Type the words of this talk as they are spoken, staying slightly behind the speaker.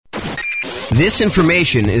This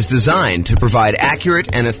information is designed to provide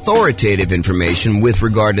accurate and authoritative information with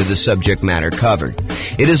regard to the subject matter covered.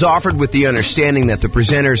 It is offered with the understanding that the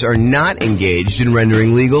presenters are not engaged in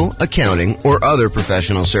rendering legal, accounting, or other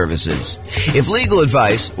professional services. If legal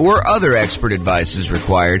advice or other expert advice is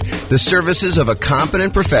required, the services of a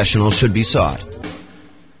competent professional should be sought.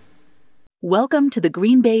 Welcome to the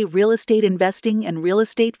Green Bay Real Estate Investing and Real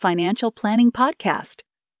Estate Financial Planning Podcast.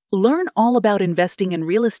 Learn all about investing in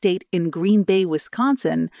real estate in Green Bay,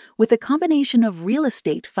 Wisconsin, with a combination of real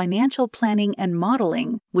estate, financial planning, and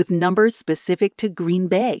modeling with numbers specific to Green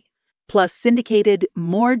Bay, plus syndicated,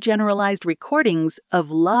 more generalized recordings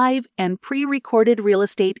of live and pre-recorded real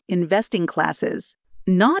estate investing classes,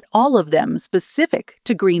 not all of them specific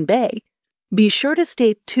to Green Bay. Be sure to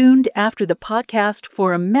stay tuned after the podcast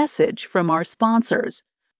for a message from our sponsors.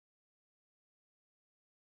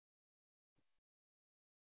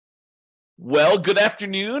 Well, good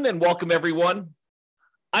afternoon and welcome everyone.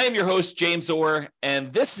 I am your host, James Orr,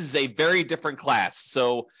 and this is a very different class.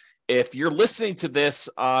 So if you're listening to this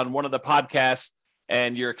on one of the podcasts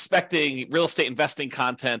and you're expecting real estate investing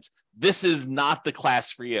content, this is not the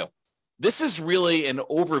class for you. This is really an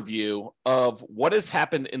overview of what has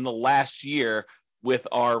happened in the last year with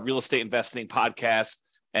our real estate investing podcast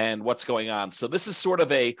and what's going on. So this is sort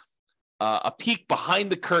of a peek behind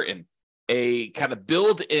the curtain, a kind of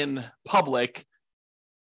build in public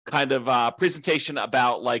kind of presentation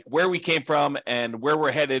about like where we came from and where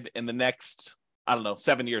we're headed in the next,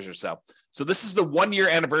 7 years or so. So this is the 1 year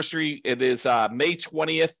anniversary. It is May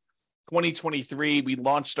 20th, 2023. We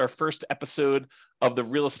launched our first episode of the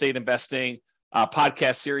real estate investing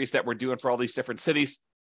podcast series that we're doing for all these different cities.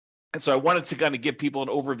 And so I wanted to kind of give people an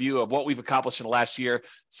overview of what we've accomplished in the last year.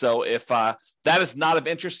 So if that is not of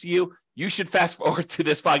interest to you, you should fast forward to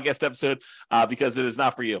this podcast episode because it is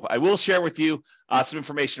not for you. I will share with you some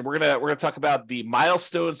information. We're gonna talk about the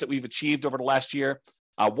milestones that we've achieved over the last year,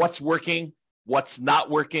 what's working, what's not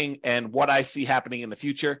working, and what I see happening in the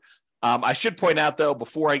future. I should point out, though,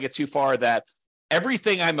 before I get too far, that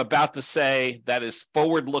everything I'm about to say that is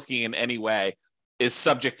forward-looking in any way is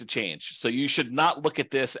subject to change. So you should not look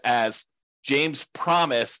at this as James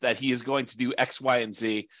promised that he is going to do X, Y, and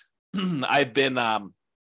Z. I've been a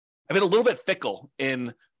little bit fickle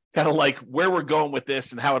in kind of like where we're going with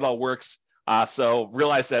this and how it all works. So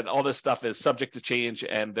realize that all this stuff is subject to change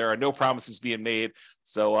and there are no promises being made.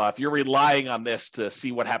 So if you're relying on this to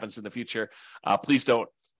see what happens in the future, please don't.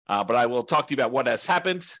 But I will talk to you about what has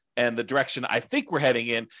happened and the direction I think we're heading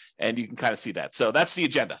in, and you can kind of see that. So that's the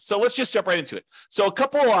agenda. So let's just jump right into it. So a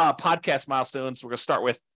couple podcast milestones we're going to start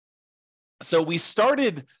with. So we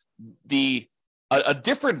started a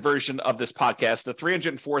different version of this podcast, the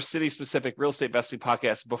 304 city-specific real estate investing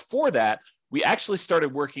podcast. Before that, we actually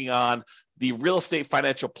started working on the real estate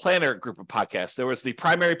financial planner group of podcasts. There was the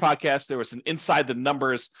primary podcast. There was an Inside the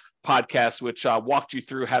Numbers podcast, which walked you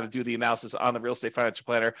through how to do the analysis on the real estate financial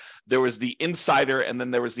planner. There was the Insider, and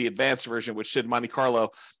then there was the advanced version, which did Monte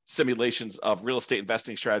Carlo simulations of real estate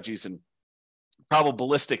investing strategies and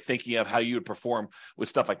probabilistic thinking of how you would perform with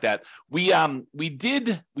stuff like that. We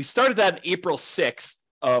started that April 6th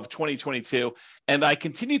of 2022, and I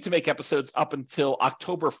continued to make episodes up until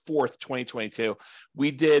October 4th, 2022.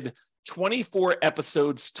 We did 24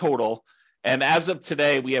 episodes total, and as of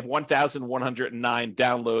today, we have 1,109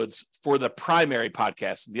 downloads for the primary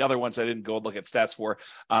podcast. The other ones I didn't go and look at stats for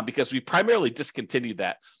because we primarily discontinued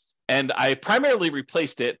that, and I primarily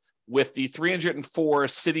replaced it with the 304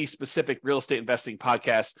 city-specific real estate investing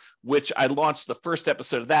podcast, which I launched the first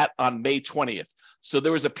episode of that on May 20th. So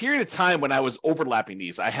there was a period of time when I was overlapping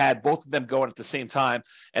these. I had both of them going at the same time,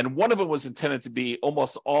 and one of them was intended to be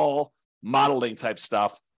almost all modeling type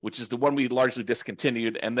stuff, which is the one we largely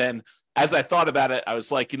discontinued. And then as I thought about it, I was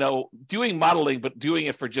like, doing modeling, but doing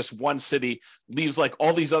it for just one city leaves like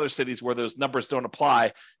all these other cities where those numbers don't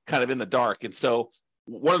apply kind of in the dark. And so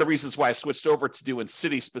one of the reasons why I switched over to doing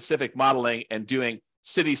city-specific modeling and doing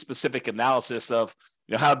city-specific analysis of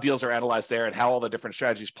how deals are analyzed there and how all the different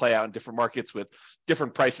strategies play out in different markets with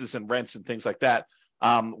different prices and rents and things like that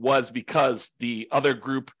was because the other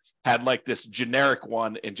group had like this generic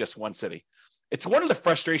one in just one city. It's one of the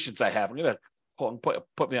frustrations I have. I'm going to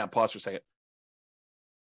put me on pause for a second.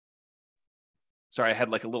 Sorry, I had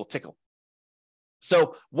like a little tickle.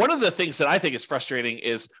 So one of the things that I think is frustrating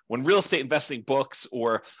is when real estate investing books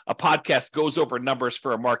or a podcast goes over numbers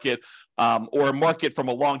for a market or a market from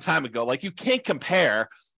a long time ago. Like you can't compare,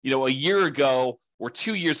 a year ago or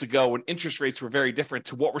 2 years ago when interest rates were very different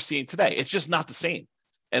to what we're seeing today. It's just not the same.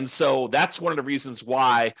 And so that's one of the reasons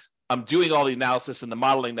why I'm doing all the analysis and the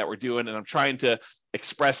modeling that we're doing. And I'm trying to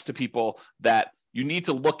express to people that you need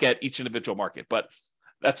to look at each individual market, but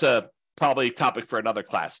that's a probably topic for another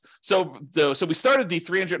class. So we started the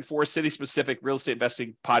 304 city-specific real estate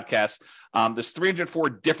investing podcast. There's 304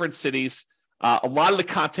 different cities. A lot of the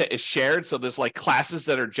content is shared. So there's like classes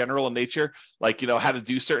that are general in nature, like, how to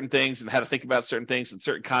do certain things and how to think about certain things and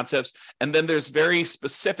certain concepts. And then there's very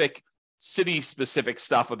specific city-specific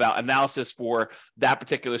stuff about analysis for that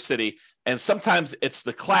particular city. And sometimes it's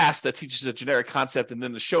the class that teaches a generic concept, and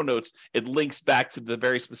then the show notes, it links back to the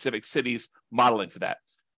very specific cities modeling to that.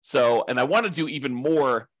 So, and I want to do even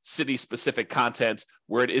more city-specific content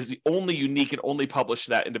where it is the only unique and only published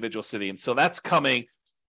to that individual city. And so that's coming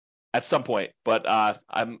at some point, but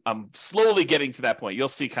I'm slowly getting to that point. You'll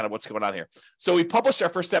see kind of what's going on here. So we published our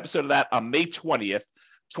first episode of that on May 20th,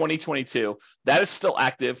 2022. That is still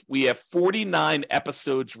active. We have 49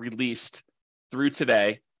 episodes released through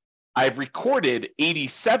today. I've recorded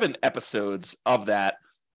 87 episodes of that.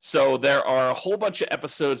 So there are a whole bunch of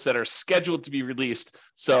episodes that are scheduled to be released.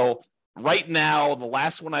 So right now, the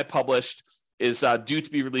last one I published is due to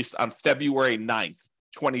be released on February 9th,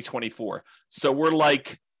 2024. So we're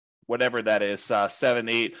like, whatever that is, 7,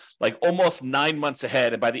 8, like almost 9 months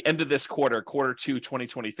ahead. And by the end of this quarter 2,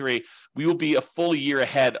 2023, we will be a full year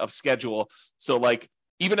ahead of schedule. So like,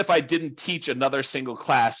 even if I didn't teach another single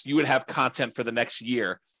class, you would have content for the next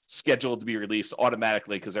year scheduled to be released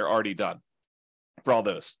automatically because they're already done for all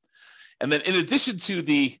those. And then in addition to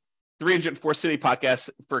the 304 City podcast,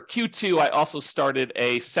 for Q2, I also started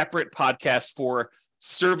a separate podcast for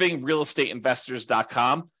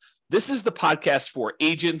servingrealestateinvestors.com. This is the podcast for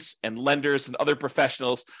agents and lenders and other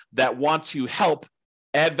professionals that want to help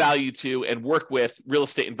add value to and work with real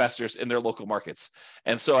estate investors in their local markets.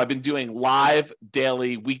 And so I've been doing live,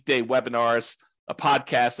 daily, weekday webinars, a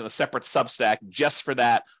podcast, and a separate Substack just for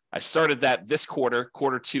that. I started that this quarter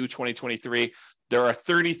 2, 2023. There are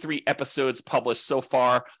 33 episodes published so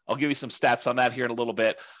far. I'll give you some stats on that here in a little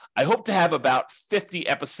bit. I hope to have about 50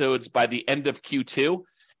 episodes by the end of Q2,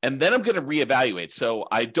 and then I'm going to reevaluate. So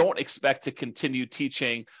I don't expect to continue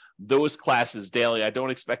teaching those classes daily. I don't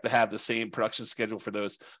expect to have the same production schedule for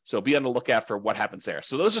those. So be on the lookout for what happens there.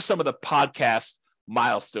 So those are some of the podcast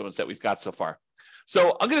milestones that we've got so far.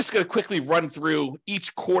 So I'm just going to quickly run through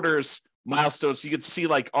each quarter's milestones so you can see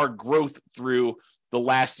like our growth through the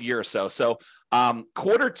last year or so. So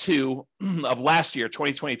quarter 2 of last year,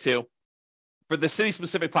 2022, for the City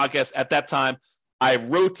Specific podcast, at that time, I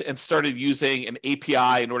wrote and started using an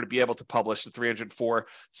API in order to be able to publish the 304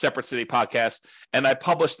 separate city podcasts. And I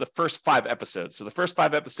published the first 5 episodes. So the first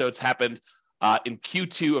 5 episodes happened in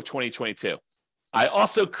Q2 of 2022. I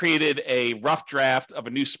also created a rough draft of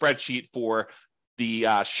a new spreadsheet for the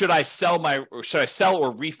should I sell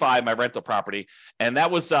or refi my rental property? And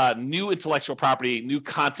that was new intellectual property, new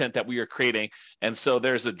content that we are creating. And so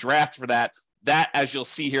there's a draft for that. That, as you'll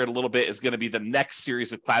see here in a little bit, is going to be the next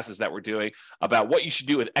series of classes that we're doing about what you should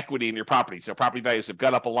do with equity in your property. So property values have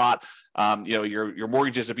gone up a lot. Your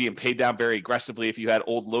mortgages are being paid down very aggressively if you had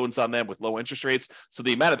old loans on them with low interest rates. So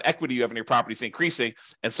the amount of equity you have in your property is increasing.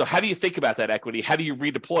 And so how do you think about that equity? How do you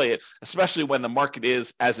redeploy it, especially when the market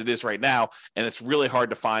is as it is right now, and it's really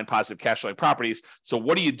hard to find positive cash flowing properties? So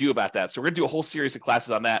what do you do about that? So we're going to do a whole series of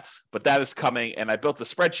classes on that, but that is coming. And I built the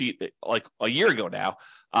spreadsheet like a year ago now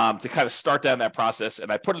to kind of start down that process.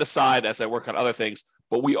 And I put it aside as I work on other things,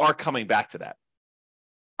 but we are coming back to that.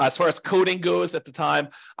 As far as coding goes at the time,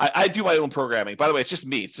 I do my own programming. By the way, it's just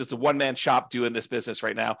me. It's just a one-man shop doing this business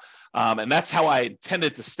right now. And that's how I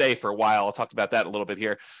intended to stay for a while. I'll talk about that a little bit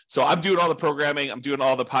here. So I'm doing all the programming. I'm doing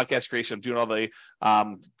all the podcast creation. I'm doing all the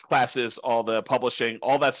classes, all the publishing.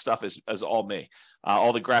 All that stuff is all me.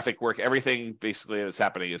 All the graphic work, everything basically that's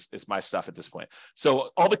happening is my stuff at this point. So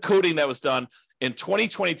all the coding that was done in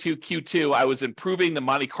 2022 Q2, I was improving the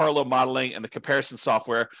Monte Carlo modeling and the comparison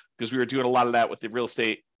software because we were doing a lot of that with the real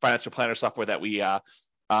estate financial planner software that we are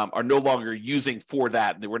no longer using for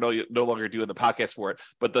that. We're no longer doing the podcast for it,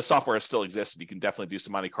 but the software still exists, and you can definitely do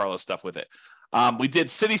some Monte Carlo stuff with it. We did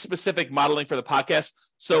city-specific modeling for the podcast.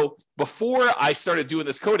 So before I started doing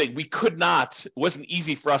this coding, it wasn't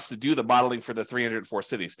easy for us to do the modeling for the 304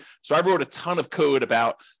 cities. So I wrote a ton of code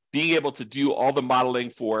about being able to do all the modeling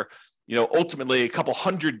for, ultimately a couple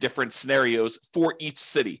hundred different scenarios for each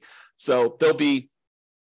city. So there'll be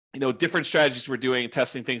different strategies we're doing,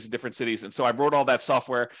 testing things in different cities. And so I wrote all that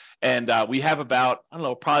software, and we have about,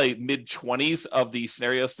 probably mid-20s of the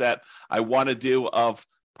scenarios that I want to do, of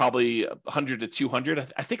probably 100 to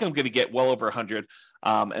 200. I think I'm going to get well over 100.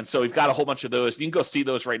 And so we've got a whole bunch of those. You can go see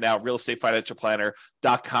those right now,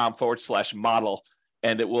 realestatefinancialplanner.com/model.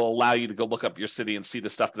 And it will allow you to go look up your city and see the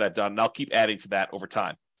stuff that I've done. And I'll keep adding to that over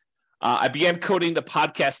time. I began coding the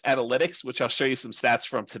podcast analytics, which I'll show you some stats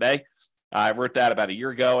from today. I wrote that about a year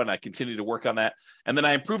ago, and I continue to work on that. And then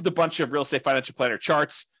I improved a bunch of Real Estate Financial Planner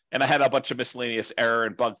charts, and I had a bunch of miscellaneous error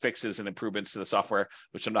and bug fixes and improvements to the software,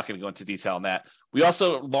 which I'm not going to go into detail on that. We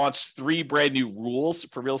also launched 3 brand new rules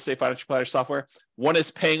for Real Estate Financial Planner software. One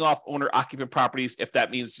is paying off owner-occupant properties if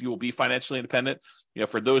that means you will be financially independent.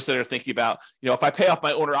 For those that are thinking about, if I pay off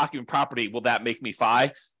my owner-occupant property, will that make me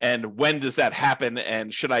FI? And when does that happen?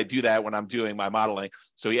 And should I do that when I'm doing my modeling?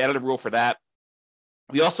 So we added a rule for that.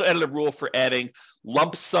 We also added a rule for adding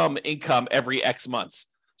lump sum income every X months.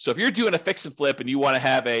 So if you're doing a fix and flip and you want to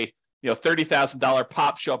have a $30,000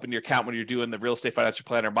 pop show up in your account when you're doing the Real Estate Financial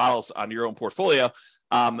Planner models on your own portfolio,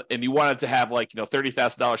 and you wanted to have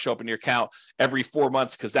 $30,000 show up in your account every 4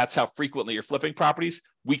 months because that's how frequently you're flipping properties,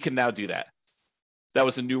 we can now do that. That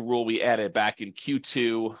was a new rule we added back in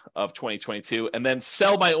Q2 of 2022. And then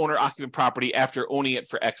sell my owner-occupant property after owning it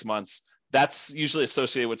for X months. That's usually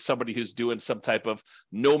associated with somebody who's doing some type of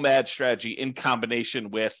nomad strategy in combination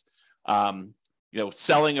with,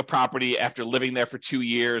 selling a property after living there for 2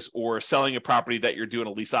 years, or selling a property that you're doing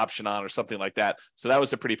a lease option on or something like that. So that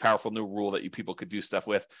was a pretty powerful new rule that you people could do stuff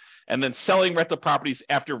with. And then selling rental properties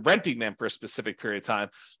after renting them for a specific period of time.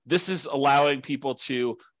 This is allowing people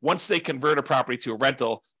to, once they convert a property to a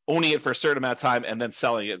rental, owning it for a certain amount of time and then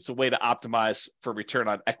selling it. It's a way to optimize for return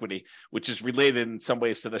on equity, which is related in some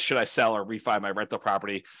ways to the should I sell or refi my rental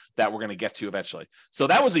property that we're going to get to eventually. So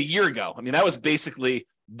that was a year ago. That was basically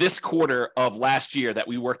this quarter of last year that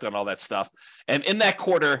we worked on all that stuff. And in that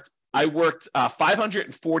quarter, I worked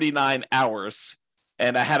 549 hours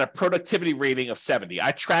and I had a productivity rating of 70.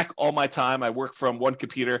 I track all my time. I work from one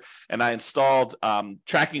computer, and I installed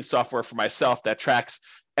tracking software for myself that tracks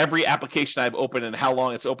every application I've opened and how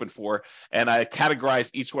long it's open for. And I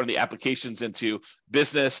categorize each one of the applications into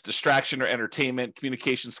business, distraction or entertainment,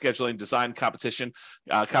 communication, scheduling, design, composition,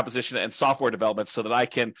 and software development so that I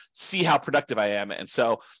can see how productive I am. And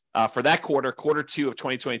so for that quarter 2 of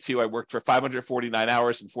 2022, I worked for 549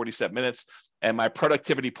 hours and 47 minutes, and my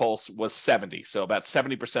productivity pulse was 70. So about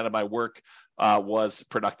 70% of my work was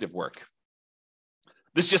productive work.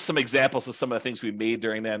 This is just some examples of some of the things we made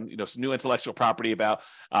during then, some new intellectual property about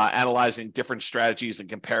analyzing different strategies and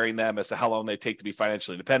comparing them as to how long they take to be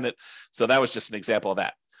financially independent. So that was just an example of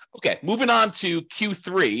that. Okay, moving on to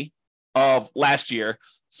Q3 of last year.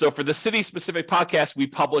 So for the city specific podcast, we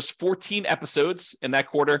published 14 episodes in that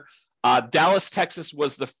quarter. Dallas, Texas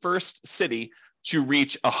was the first city to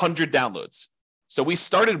reach 100 downloads. So we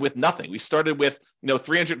started with nothing. We started with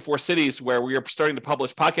 304 cities where we were starting to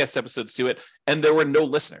publish podcast episodes to it, and there were no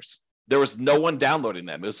listeners. There was no one downloading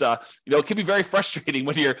them. It was, it can be very frustrating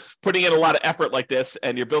when you're putting in a lot of effort like this,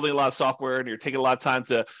 and you're building a lot of software, and you're taking a lot of time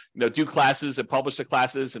to do classes and publish the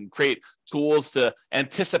classes and create tools to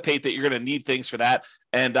anticipate that you're going to need things for that,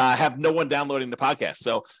 and have no one downloading the podcast.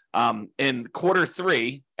 So in quarter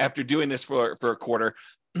 3, after doing this for a quarter,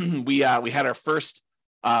 we had our first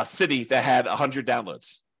city that had 100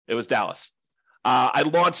 downloads. It was Dallas. I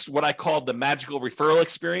launched what I called the magical referral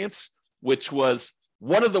experience, which was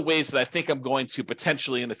one of the ways that I think I'm going to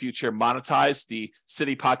potentially in the future monetize the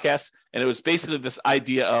city podcast. And it was basically this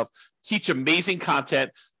idea of teach amazing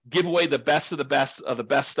content, give away the best of the best of the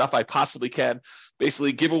best stuff I possibly can,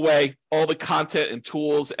 basically give away all the content and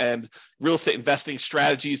tools and real estate investing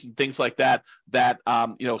strategies and things like that,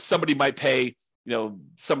 somebody might pay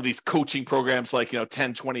some of these coaching programs like,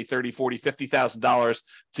 10, 20, 30, 40, $50,000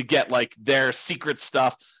 to get like their secret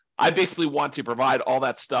stuff. I basically want to provide all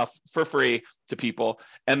that stuff for free to people.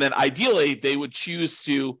 And then ideally they would choose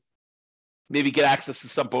to maybe get access to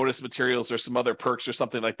some bonus materials or some other perks or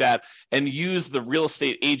something like that, and use the real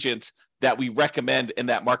estate agent that we recommend in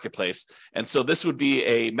that marketplace. And so this would be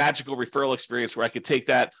a magical referral experience where I could take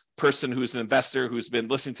that person who's an investor who's been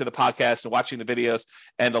listening to the podcast and watching the videos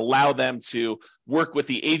and allow them to work with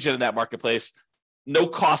the agent in that marketplace, no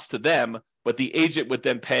cost to them, but the agent would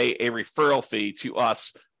then pay a referral fee to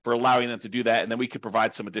us for allowing them to do that. And then we could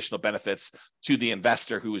provide some additional benefits to the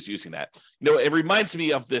investor who is using that. It reminds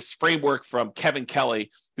me of this framework from Kevin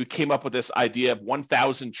Kelly, who came up with this idea of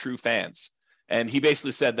 1,000 true fans. And he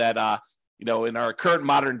basically said that, in our current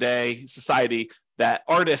modern day society, that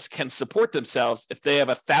artists can support themselves if they have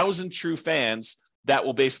 1,000 true fans that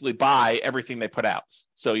will basically buy everything they put out.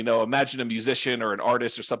 So, imagine a musician or an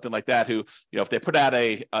artist or something like that who, if they put out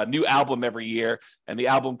a new album every year and the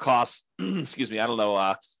album costs,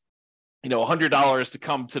 $100 to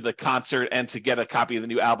come to the concert and to get a copy of the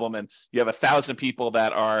new album. And you have 1,000 people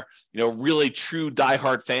that are, really true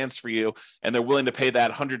diehard fans for you, and they're willing to pay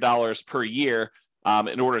that $100 per year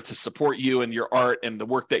in order to support you and your art and the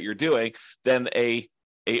work that you're doing. Then a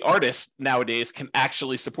a artist nowadays can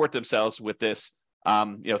actually support themselves with this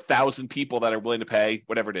 1,000 people that are willing to pay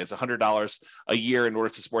whatever it is, $100 a year in order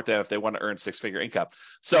to support them if they want to earn six-figure income.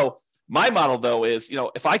 So my model, though, is,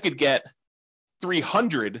 if I could get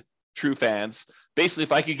 300 true fans, basically,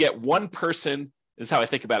 if I could get one person, this is how I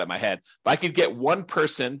think about it in my head. If I could get one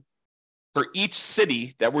person for each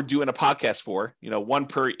city that we're doing a podcast for, one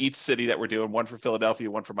per each city that we're doing, one for Philadelphia,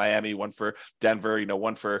 one for Miami, one for Denver,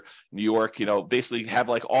 one for New York, basically have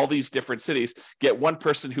like all these different cities, get one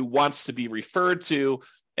person who wants to be referred to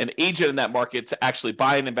an agent in that market to actually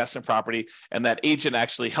buy an investment property, and that agent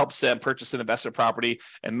actually helps them purchase an investment property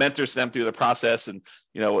and mentors them through the process. And,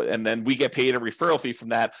 and then we get paid a referral fee from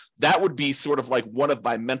that. That would be sort of like one of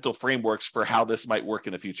my mental frameworks for how this might work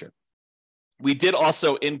in the future. We did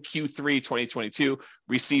also in Q3 2022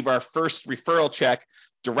 receive our first referral check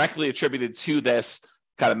directly attributed to this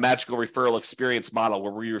kind of magical referral experience model,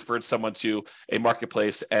 where we referred someone to a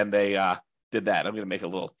marketplace and they did that. I'm going to make a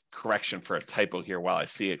little correction for a typo here while I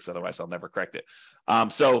see it, because otherwise I'll never correct it.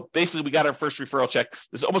 So basically, we got our first referral check.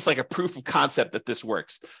 It's almost like a proof of concept that this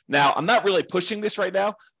works. Now, I'm not really pushing this right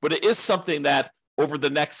now, but it is something that over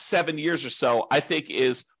the next 7 years or so, I think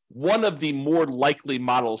is one of the more likely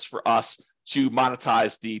models for us to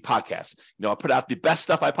monetize the podcast. I put out the best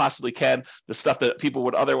stuff I possibly can, the stuff that people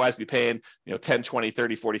would otherwise be paying, $10, $20,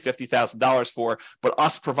 $30, $40, $50,000 for, but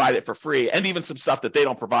us provide it for free, and even some stuff that they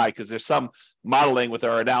don't provide, because there's some modeling with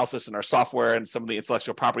our analysis and our software and some of the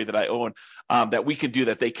intellectual property that I own that we can do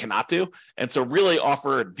that they cannot do. And so really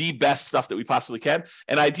offer the best stuff that we possibly can.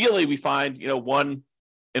 And ideally we find, one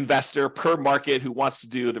investor per market who wants to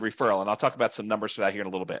do the referral. And I'll talk about some numbers for that here in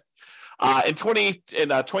a little bit. In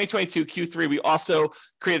 2022 Q3, we also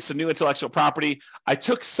created some new intellectual property. I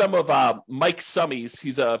took some of Mike Summies.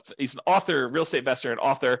 He's an author, real estate investor, and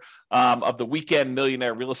author of the Weekend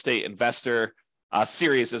Millionaire Real Estate Investor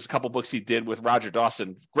series. There's a couple books he did with Roger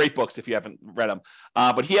Dawson. Great books if you haven't read them.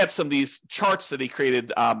 But he had some of these charts that he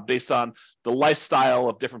created based on the lifestyle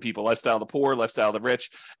of different people, lifestyle of the poor, lifestyle of the rich.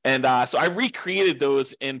 And so I recreated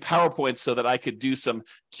those in PowerPoint so that I could do some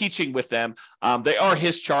teaching with them. They are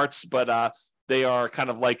his charts, but they are kind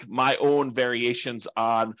of like my own variations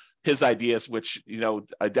on his ideas, which,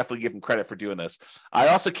 I definitely give him credit for doing this. I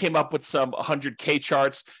also came up with some 100K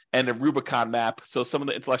charts and a Rubicon map. So some of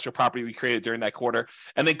the intellectual property we created during that quarter.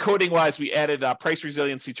 And then coding wise, we added price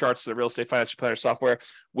resiliency charts to the Real Estate Financial Planner software,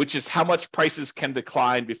 which is how much prices can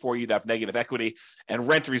decline before you'd have negative equity. And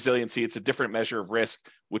rent resiliency, it's a different measure of risk,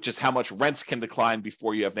 which is how much rents can decline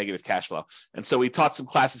before you have negative cash flow. And so we taught some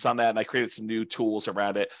classes on that, and I created some new tools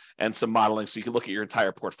around it and some modeling. So you can look at your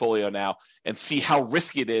entire portfolio now and see how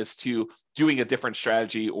risky it is to doing a different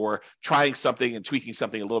strategy or trying something and tweaking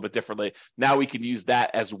something a little bit differently. Now we can use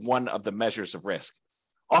that as one of the measures of risk.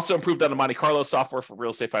 Also improved on the Monte Carlo software for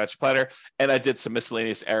Real Estate Financial Planner, and I did some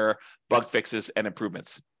miscellaneous error, bug fixes, and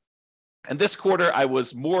improvements. And this quarter, I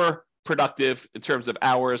was more productive in terms of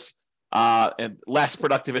hours and less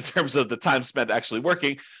productive in terms of the time spent actually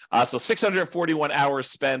working. So 641 hours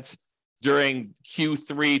spent during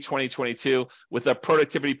Q3 2022 with a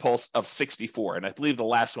productivity pulse of 64. And I believe the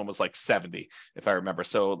last one was like 70, if I remember.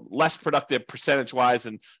 So less productive percentage-wise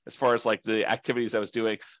and as far as like the activities I was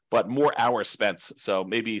doing, but more hours spent. So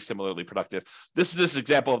maybe similarly productive. This is this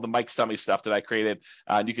example of the Mike Summy stuff that I created.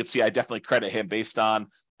 And you can see I definitely credit him based on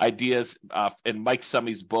ideas in Mike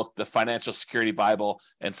Summy's book, The Financial Security Bible,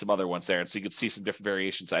 and some other ones there. And so you can see some different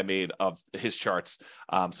variations I made of his charts.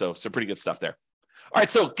 So some pretty good stuff there. All right,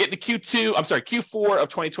 so getting to Q4 of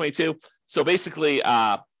 2022. So basically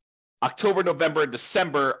October, November, and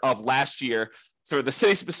December of last year. So the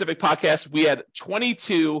City Specific podcast, we had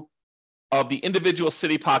 22 of the individual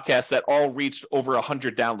city podcasts that all reached over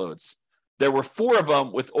 100 downloads. There were 4 of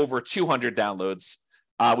them with over 200 downloads.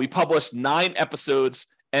 We published 9 episodes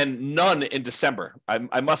and none in December.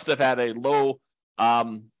 I must have had a low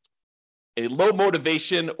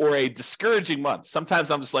motivation or a discouraging month. Sometimes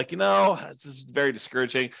I'm just like, this is very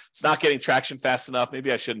discouraging. It's not getting traction fast enough.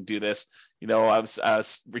 Maybe I shouldn't do this. I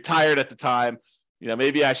was retired at the time.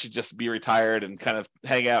 Maybe I should just be retired and kind of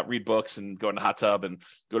hang out, read books, and go in the hot tub and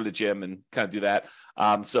go to the gym and kind of do that.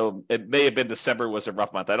 So it may have been December was a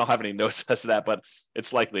rough month. I don't have any notes as to that, but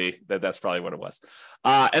it's likely that that's probably what it was.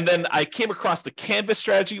 And then I came across the Canvas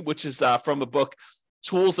strategy, which is from the book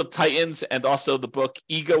Tools of Titans, and also the book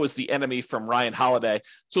Ego is the Enemy from Ryan Holiday.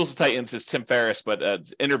 Tools of Titans is Tim Ferriss, but an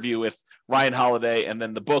interview with Ryan Holiday. And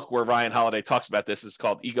then the book where Ryan Holiday talks about this is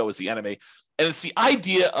called Ego is the Enemy. And it's the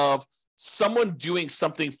idea of someone doing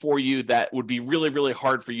something for you that would be really, really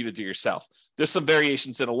hard for you to do yourself. There's some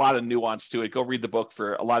variations and a lot of nuance to it. Go read the book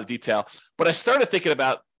for a lot of detail. But I started thinking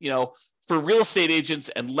about, for real estate agents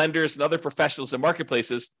and lenders and other professionals in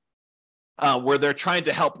marketplaces where they're trying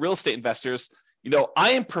to help real estate investors,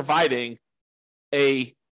 I am providing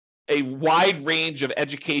a wide range of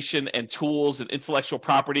education and tools and intellectual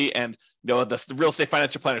property and the real estate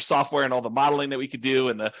financial planner software and all the modeling that we could do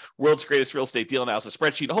and the world's greatest real estate deal analysis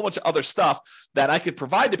spreadsheet, a whole bunch of other stuff that I could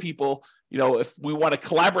provide to people, if we want to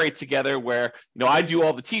collaborate together where, I do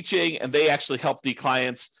all the teaching and they actually help the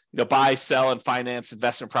clients, buy, sell, and finance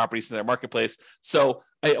investment properties in their marketplace. So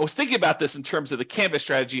I was thinking about this in terms of the Canvas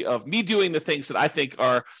strategy of me doing the things that I think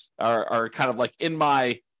are kind of like in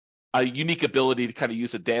my a unique ability to kind of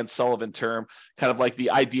use a Dan Sullivan term, kind of like the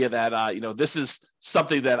idea that, this is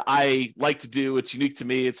something that I like to do. It's unique to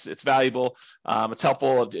me. It's valuable. It's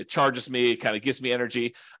helpful. It charges me. It kind of gives me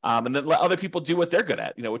energy. And then let other people do what they're good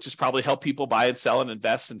at, which is probably help people buy and sell and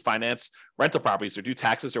invest and finance rental properties or do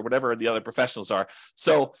taxes or whatever the other professionals are.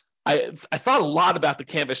 So I thought a lot about the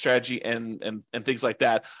Canvas strategy and things like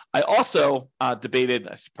that. I also debated,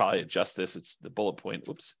 I should probably adjust this. It's the bullet point.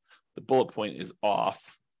 Whoops. The bullet point is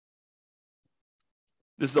off.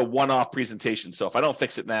 This is a one-off presentation, so if I don't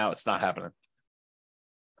fix it now, it's not happening.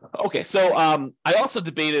 Okay, so I also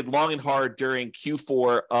debated long and hard during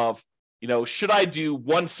Q4 of, should I do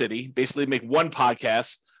one city, basically make one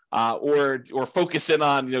podcast, or focus in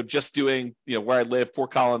on, just doing, where I live,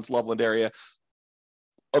 Fort Collins, Loveland area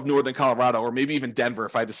of Northern Colorado, or maybe even Denver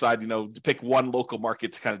if I decide, to pick one local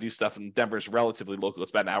market to kind of do stuff, and Denver is relatively local.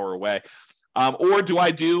 It's about an hour away. Or do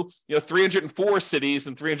I do 304 cities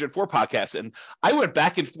and 304 podcasts? And I went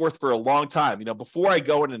back and forth for a long time. Before I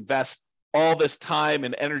go and invest all this time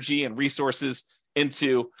and energy and resources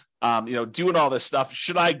into doing all this stuff,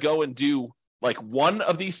 should I go and do like one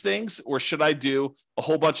of these things, or should I do a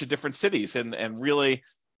whole bunch of different cities and really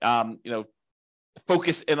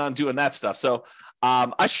focus in on doing that stuff? So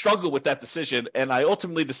I struggled with that decision, and I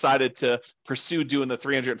ultimately decided to pursue doing the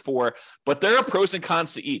 304. But there are pros and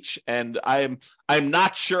cons to each, and I'm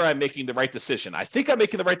not sure I'm making the right decision. I think I'm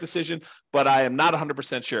making the right decision, but I am not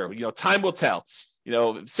 100% sure. Time will tell.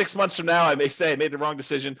 6 months from now, I may say I made the wrong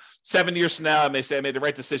decision. 7 years from now, I may say I made the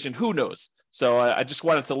right decision. Who knows? So I just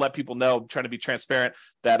wanted to let people know, trying to be transparent,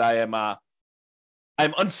 that I'm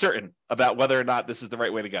uncertain about whether or not this is the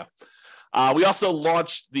right way to go. We also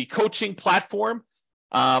launched the coaching platform.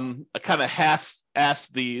 I kind of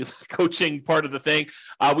half-assed the coaching part of the thing.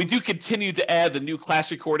 We do continue to add the new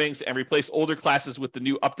class recordings and replace older classes with the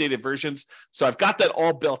new updated versions. So I've got that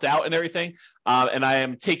all built out and everything. And I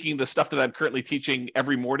am taking the stuff that I'm currently teaching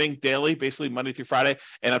every morning, daily, basically Monday through Friday.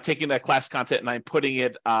 And I'm taking that class content and I'm putting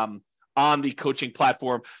it on the coaching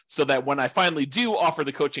platform, so that when I finally do offer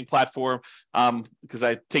the coaching platform, because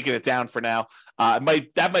I've taken it down for now, that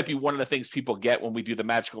might be one of the things people get when we do the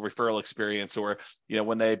magical referral experience, or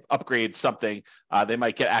when they upgrade something, they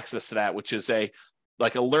might get access to that, which is a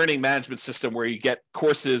learning management system where you get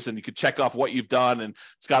courses and you can check off what you've done, and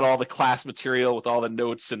it's got all the class material with all the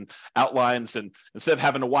notes and outlines, and instead of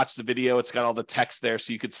having to watch the video, it's got all the text there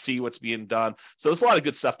so you could see what's being done. So there's a lot of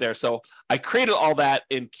good stuff there. So I created all that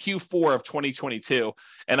in Q4 of 2022,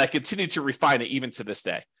 and I continue to refine it even to this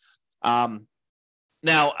day.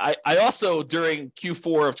 Now, I also, during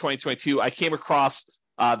Q4 of 2022, I came across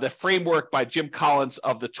the framework by Jim Collins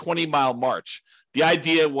of the 20-mile march. The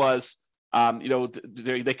idea was,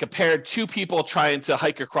 they compared two people trying to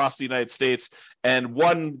hike across the United States, and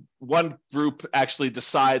one group actually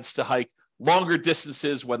decides to hike longer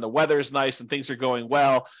distances when the weather is nice and things are going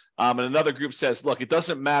well. And another group says, look, it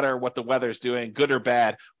doesn't matter what the weather's doing, good or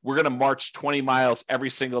bad. We're going to march 20 miles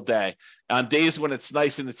every single day. On days when it's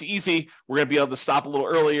nice and it's easy, we're going to be able to stop a little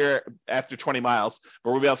earlier after 20 miles,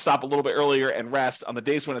 but we'll be able to stop a little bit earlier and rest. On the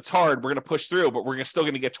days when it's hard, we're going to push through, but we're still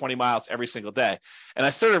going to get 20 miles every single day. And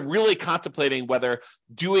I started really contemplating whether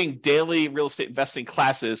doing daily real estate investing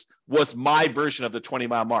classes was my version of the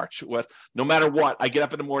 20-mile march. With no matter what, I get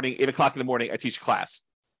up in the morning, 8 o'clock in the morning, I teach class.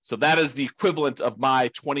 So that is the equivalent of my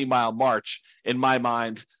 20-mile march in my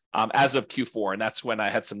mind as of Q4. And that's when I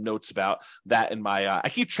had some notes about that in my, I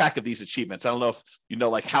keep track of these achievements. I don't know if you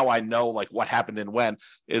know, how I know, what happened and when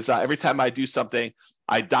is every time I do something,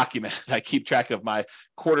 I document, I keep track of my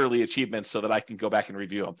quarterly achievements so that I can go back and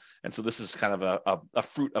review them. And so this is kind of a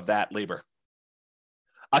fruit of that labor.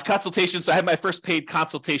 A consultation. So I had my first paid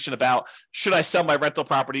consultation about, should I sell my rental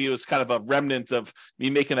property? It was kind of a remnant of me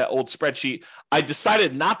making that old spreadsheet. I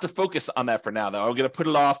decided not to focus on that for now, though. I'm going to put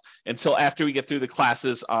it off until after we get through the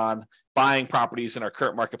classes on buying properties in our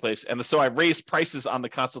current marketplace. And so I've raised prices on the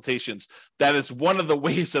consultations. That is one of the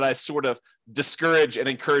ways that I sort of discourage and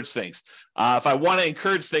encourage things. If I want to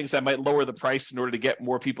encourage things, I might lower the price in order to get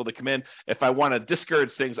more people to come in. If I want to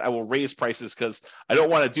discourage things, I will raise prices because I don't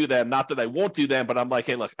want to do them. Not that I won't do them, but I'm like,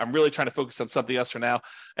 hey, look, I'm really trying to focus on something else for now.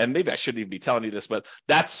 And maybe I shouldn't even be telling you this, but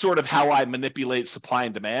that's sort of how I manipulate supply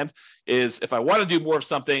and demand. Is if I want to do more of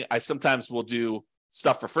something, I sometimes will do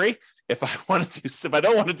stuff for free. If I don't want to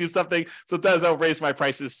do something, sometimes I'll raise my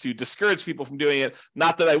prices to discourage people from doing it.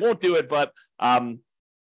 Not that I won't do it, but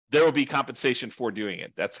there will be compensation for doing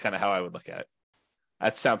it. That's kind of how I would look at it.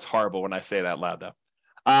 That sounds horrible when I say it out loud, though.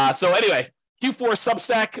 So anyway, Q4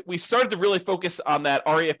 Substack, we started to really focus on that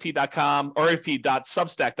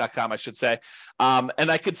refp.substack.com, I should say.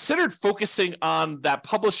 And I considered focusing on that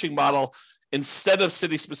publishing model instead of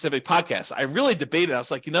city-specific podcasts. I really debated. I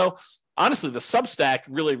was like, honestly, the Substack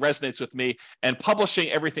really resonates with me, and publishing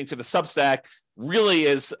everything to the Substack really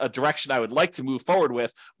is a direction I would like to move forward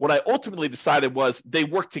with. What I ultimately decided was they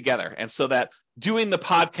work together. And so that doing the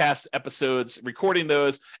podcast episodes, recording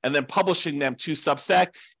those, and then publishing them to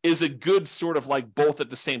Substack is a good sort of like both at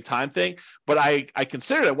the same time thing. But I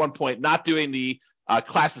considered at one point not doing the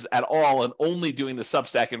classes at all and only doing the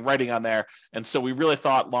Substack and writing on there. And so we really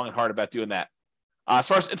thought long and hard about doing that. As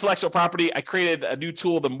far as intellectual property, I created a new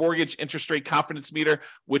tool, the Mortgage Interest Rate Confidence Meter,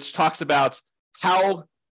 which talks about how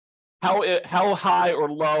high or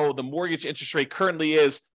low the mortgage interest rate currently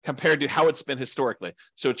is compared to how it's been historically.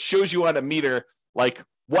 So it shows you on a meter like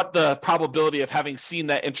what the probability of having seen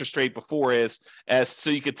that interest rate before is, as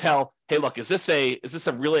so you could tell, hey, look, is this a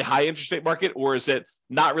really high interest rate market, or is it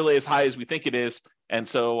not really as high as we think it is? And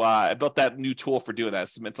so I built that new tool for doing that.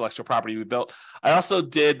 Some intellectual property we built. I also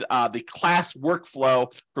did the class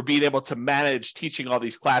workflow for being able to manage teaching all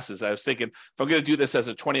these classes. I was thinking, if I'm going to do this as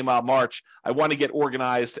a 20-mile march, I want to get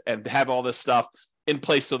organized and have all this stuff in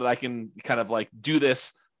place so that I can kind of like do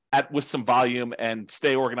this with some volume and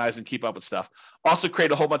stay organized and keep up with stuff. Also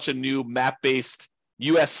create a whole bunch of new map-based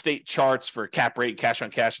U.S. state charts for cap rate, cash on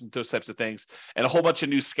cash, and those types of things, and a whole bunch of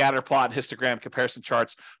new scatter plot, histogram comparison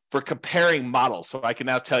charts for comparing models. So I can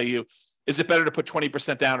now tell you, is it better to put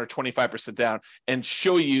 20% down or 25% down, and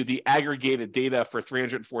show you the aggregated data for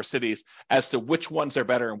 304 cities as to which ones are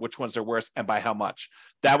better and which ones are worse and by how much.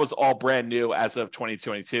 That was all brand new as of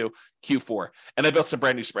 2022 Q4. And I built some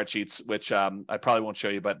brand new spreadsheets, which I probably won't show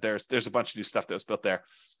you, but there's a bunch of new stuff that was built there.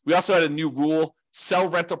 We also had a new rule: sell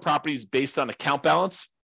rental properties based on account balance.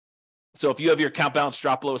 So if you have your account balance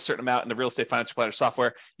drop below a certain amount in the Real Estate Financial Planner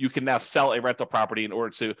software, you can now sell a rental property in order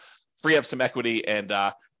to free up some equity and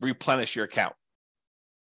replenish your account.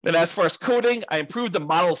 And as far as coding, I improved the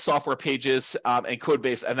model software pages and code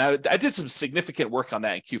base, and I did some significant work on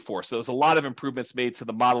that in Q4. So there's a lot of improvements made to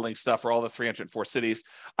the modeling stuff for all the 304 cities.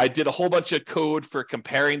 I did a whole bunch of code for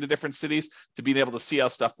comparing the different cities to being able to see how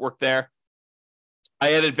stuff worked there.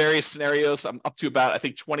 I added various scenarios. I'm up to about, I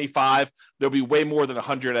think, 25. There'll be way more than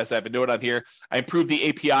 100 as I have a note on here. I improved the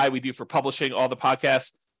API we do for publishing all the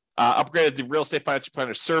podcasts. Upgraded the Real Estate Financial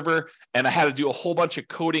Planner server, and I had to do a whole bunch of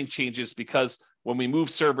coding changes because when we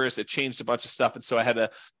moved servers, it changed a bunch of stuff, and so I had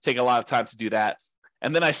to take a lot of time to do that.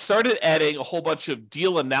 And then I started adding a whole bunch of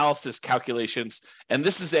deal analysis calculations, and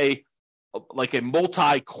this is a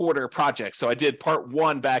multi-quarter project. So I did part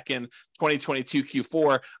one back in 2022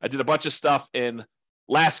 Q4. I did a bunch of stuff in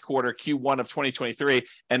last quarter, Q1 of 2023,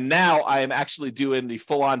 and now I am actually doing the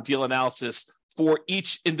full-on deal analysis for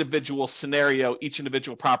each individual scenario, each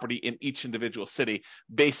individual property in each individual city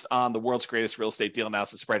based on the world's greatest real estate deal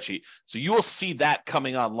analysis spreadsheet. So you will see that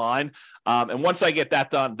coming online. And once I get that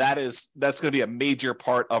done, that's going to be a major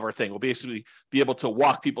part of our thing. We'll basically be able to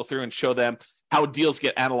walk people through and show them how deals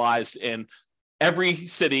get analyzed in every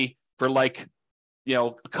city for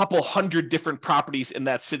a couple hundred different properties in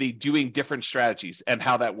that city doing different strategies and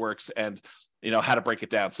how that works and, how to break it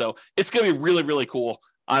down. So it's going to be really, really cool.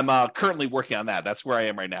 I'm currently working on that. That's where I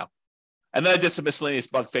am right now. And then I did some miscellaneous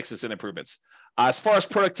bug fixes and improvements. As far as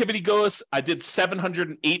productivity goes, I did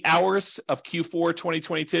 708 hours of Q4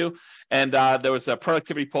 2022, and there was a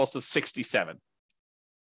productivity pulse of 67.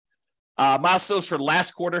 Milestones for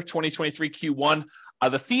last quarter, 2023 Q1.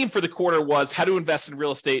 The theme for the quarter was how to invest in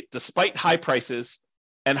real estate despite high prices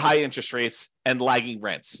and high interest rates and lagging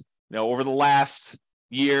rents. Over the last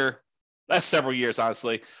several years,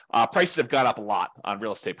 honestly, prices have gone up a lot on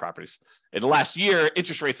real estate properties. In the last year,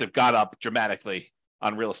 interest rates have gone up dramatically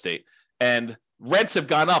on real estate, and rents have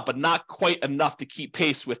gone up, but not quite enough to keep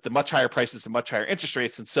pace with the much higher prices and much higher interest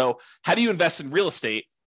rates. And so how do you invest in real estate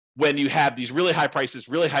when you have these really high prices,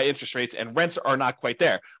 really high interest rates, and rents are not quite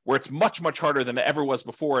there, where it's much, much harder than it ever was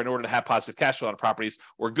before in order to have positive cash flow on properties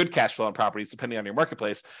or good cash flow on properties, depending on your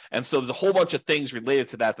marketplace. And so there's a whole bunch of things related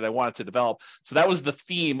to that I wanted to develop. So that was the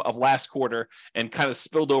theme of last quarter and kind of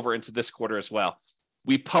spilled over into this quarter as well.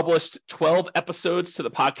 We published 12 episodes to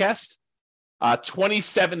the podcast.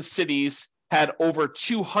 27 cities had over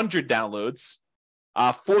 200 downloads.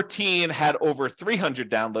 14 had over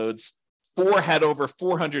 300 downloads. 4 had over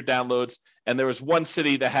 400 downloads, and there was one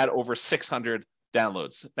city that had over 600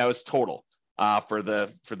 downloads. That was total for their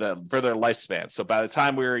lifespan. So by the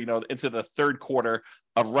time we were into the third quarter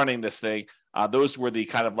of running this thing, those were the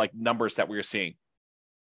kind of like numbers that we were seeing.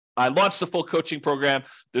 I launched the full coaching program.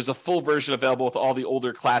 There's a full version available with all the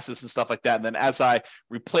older classes and stuff like that. And then as I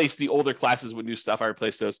replace the older classes with new stuff, I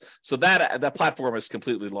replace those. So that platform is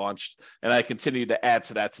completely launched, and I continue to add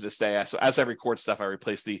to that to this day. So as I record stuff, I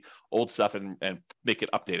replace the old stuff and make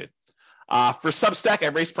it updated. For Substack, I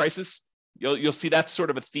raised prices. You'll see that's sort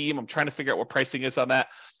of a theme. I'm trying to figure out what pricing is on that.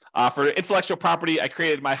 For intellectual property, I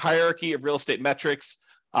created my hierarchy of real estate metrics.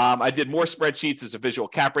 I did more spreadsheets. There's a visual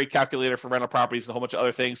cap rate calculator for rental properties and a whole bunch of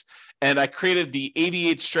other things. And I created the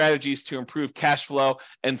 88 strategies to improve cash flow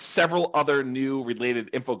and several other new related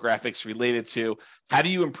infographics related to how do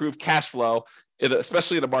you improve cash flow,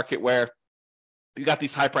 especially in a market where you got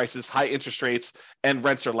these high prices, high interest rates, and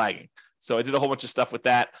rents are lagging. So I did a whole bunch of stuff with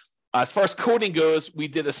that. As far as coding goes, we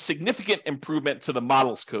did a significant improvement to the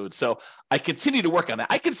models code. So I continue to work on that.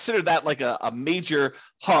 I consider that like a major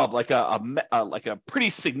hub, like a pretty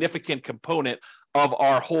significant component of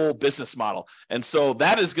our whole business model. And so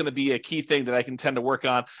that is going to be a key thing that I can tend to work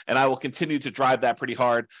on, and I will continue to drive that pretty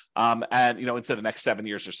hard into the next 7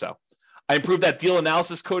 years or so. I improved that deal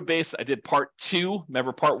analysis code base. I did part 2.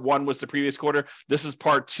 Remember, part 1 was the previous quarter. This is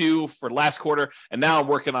part 2 for last quarter. And now I'm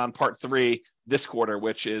working on part 3 this quarter,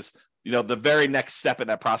 which is, the very next step in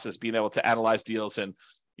that process, being able to analyze deals and,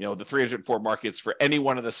 the 304 markets for any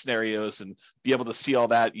one of the scenarios and be able to see all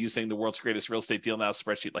that using the world's greatest real estate deal analysis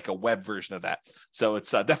spreadsheet, like a web version of that. So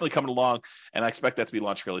it's definitely coming along, and I expect that to be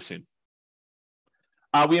launched really soon.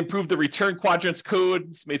 We improved the return quadrants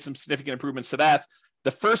code, made some significant improvements to that. The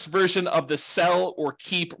first version of the sell or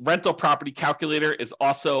keep rental property calculator is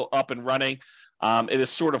also up and running. It is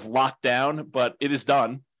sort of locked down, but it is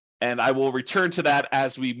done. And I will return to that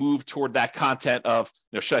as we move toward that content of,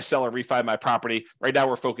 should I sell or refi my property? Right now,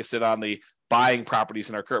 we're focusing on the buying properties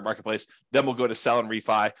in our current marketplace. Then we'll go to sell and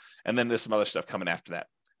refi. And then there's some other stuff coming after that.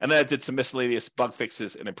 And then I did some miscellaneous bug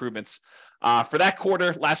fixes and improvements. For that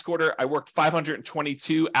quarter, last quarter, I worked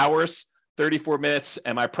 522 hours, 34 minutes,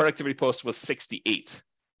 and my productivity post was 68.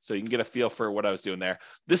 So you can get a feel for what I was doing there.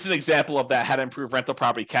 This is an example of that, how to improve rental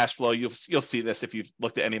property cash flow. You'll see this if you've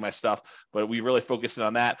looked at any of my stuff, but we really focused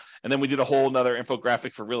on that. And then we did a whole nother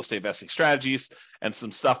infographic for real estate investing strategies and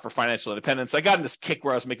some stuff for financial independence. I got in this kick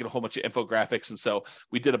where I was making a whole bunch of infographics, and so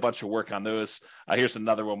we did a bunch of work on those. Here's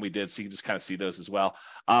another one we did, so you can just kind of see those as well.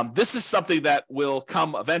 This is something that will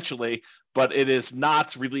come eventually, but it is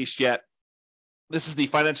not released yet. This is the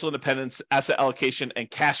financial independence, asset allocation,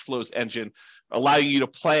 and cash flows engine, allowing you to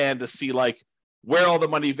plan to see like where all the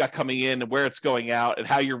money you've got coming in and where it's going out and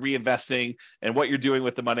how you're reinvesting and what you're doing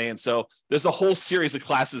with the money. And so there's a whole series of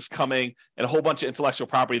classes coming and a whole bunch of intellectual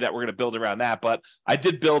property that we're going to build around that. But I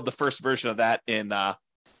did build the first version of that in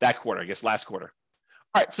that quarter, I guess last quarter.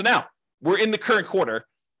 All right, so now we're in the current quarter,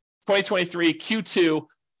 2023 Q2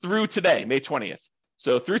 through today, May 20th.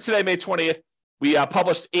 So through today, May 20th, we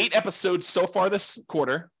published 8 episodes so far this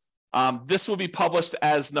quarter. This will be published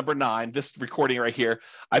as number 9, this recording right here.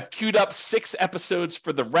 I've queued up 6 episodes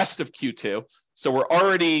for the rest of Q2. So we're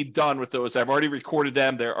already done with those. I've already recorded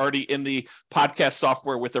them. They're already in the podcast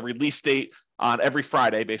software with a release date on every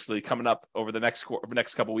Friday, basically coming up over the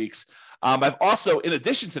next couple weeks. I've also, in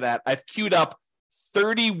addition to that, I've queued up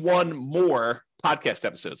 31 more podcast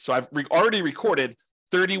episodes. So I've already recorded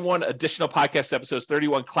 31 additional podcast episodes,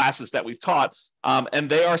 31 classes that we've taught, and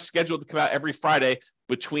they are scheduled to come out every Friday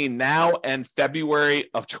between now and February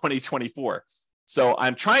of 2024. So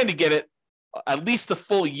I'm trying to get it at least a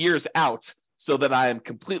full year's out so that I am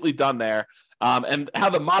completely done there. And how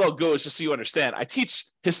the model goes, just so you understand, I teach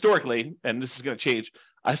historically, and this is going to change.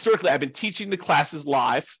 Historically, I've been teaching the classes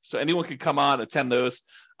live, so anyone can come on, attend those.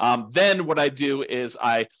 Then what I do is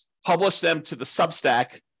I publish them to the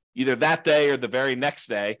Substack either that day or the very next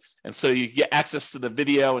day. And so you get access to the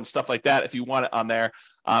video and stuff like that if you want it on there.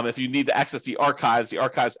 If you need to access the archives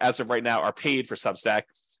as of right now are paid for Substack.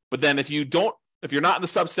 But then if you're not in the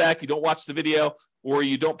Substack, you don't watch the video, or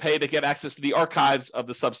you don't pay to get access to the archives of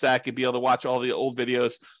the Substack and be able to watch all the old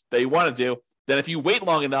videos that you want to do, then if you wait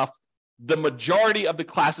long enough, the majority of the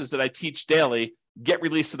classes that I teach daily get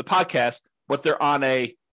released to the podcast, but they're on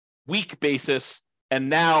a week basis. And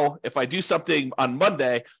now if I do something on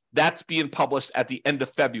Monday, that's being published at the end of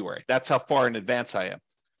February. That's how far in advance I am.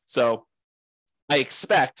 So I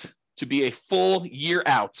expect to be a full year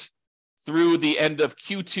out through the end of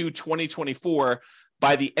Q2 2024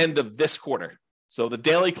 by the end of this quarter. So the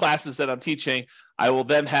daily classes that I'm teaching, I will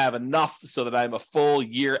then have enough so that I'm a full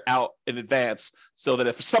year out in advance, so that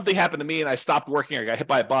if something happened to me and I stopped working or got hit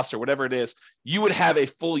by a bus or whatever it is, you would have a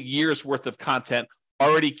full year's worth of content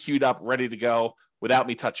already queued up, ready to go without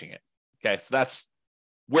me touching it. Okay, so that's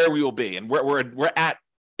where we will be. And we're at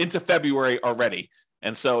into February already.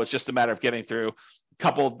 And so it's just a matter of getting through a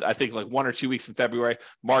couple, I think like 1 or 2 weeks in February,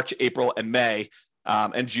 March, April, and May,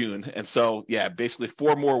 and June. And so, yeah, basically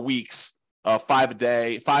 4 more weeks of 5 a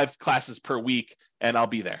day, 5 classes per week, and I'll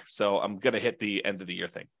be there. So I'm going to hit the end of the year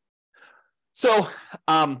thing. So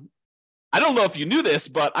I don't know if you knew this,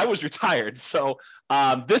 but I was retired. So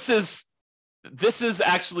this is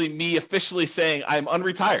actually me officially saying I'm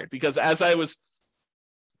unretired, because as I was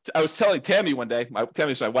telling Tammy one day,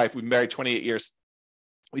 Tammy's my wife, we've been married 28 years.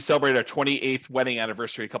 We celebrated our 28th wedding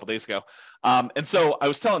anniversary a couple days ago. And so I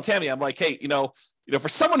was telling Tammy, I'm like, hey, you know, for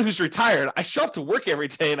someone who's retired, I show up to work every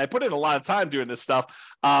day and I put in a lot of time doing this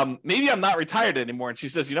stuff. Maybe I'm not retired anymore. And she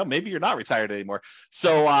says, maybe you're not retired anymore.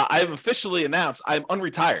 So I've officially announced I'm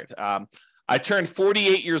unretired. I turned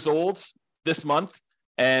 48 years old this month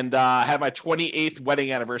and had my 28th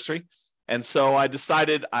wedding anniversary. And so I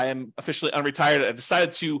decided I am officially unretired. I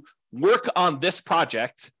decided to work on this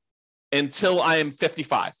project until I am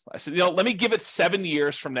 55. I said, let me give it 7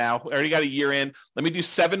 years from now. I already got a year in. Let me do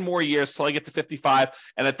 7 more years till I get to 55.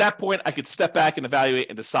 And at that point, I could step back and evaluate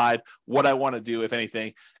and decide what I want to do, if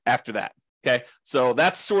anything, after that. Okay. So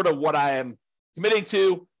that's sort of what I am committing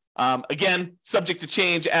to. Again, subject to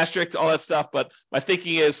change, asterisk, all that stuff. But my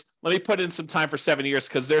thinking is, let me put in some time for 7 years,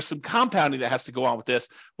 because there's some compounding that has to go on with this,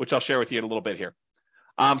 which I'll share with you in a little bit here.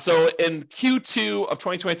 So in Q2 of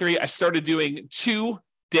 2023, I started doing 2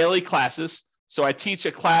 daily classes. So I teach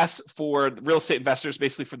a class for real estate investors,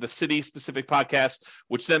 basically for the city specific podcast,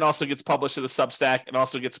 which then also gets published in the Substack and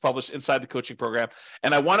also gets published inside the coaching program.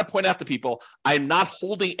 And I want to point out to people, I'm not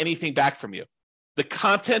holding anything back from you. The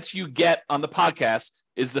content you get on the podcast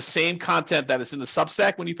is the same content that is in the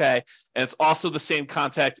Substack when you pay, and it's also the same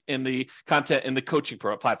content in the coaching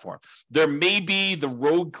platform. There may be the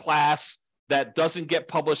rogue class that doesn't get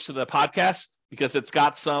published to the podcast because it's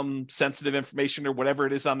got some sensitive information or whatever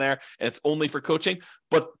it is on there, and it's only for coaching.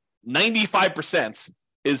 But 95%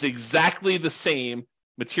 is exactly the same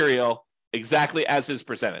material, exactly as is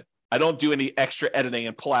presented. I don't do any extra editing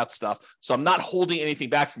and pull out stuff. So I'm not holding anything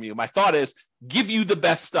back from you. My thought is give you the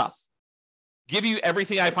best stuff, give you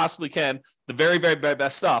everything I possibly can, the very, very, very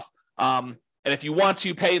best stuff. And if you want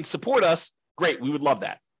to pay and support us, great. We would love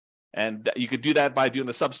that. And you could do that by doing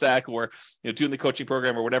the Substack or doing the coaching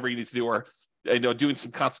program or whatever you need to do, or doing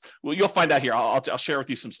some well, you'll find out here. I'll share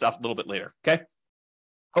with you some stuff a little bit later.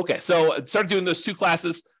 Okay. So I started doing those 2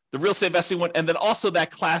 classes, the real estate investing one, and then also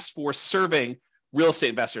that class for serving real estate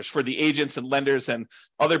investors, for the agents and lenders and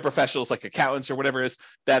other professionals like accountants or whatever it is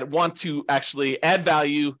that want to actually add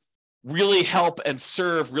value, really help and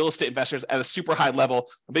serve real estate investors at a super high level.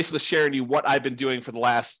 I'm basically sharing you what I've been doing for the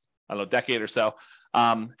last, decade or so,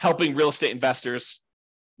 helping real estate investors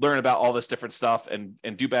learn about all this different stuff and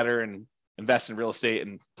do better and invest in real estate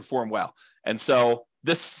and perform well. And so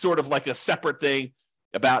this is sort of like a separate thing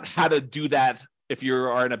about how to do that if you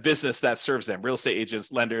are in a business that serves them, real estate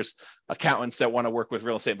agents, lenders, accountants that want to work with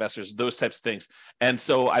real estate investors, those types of things. And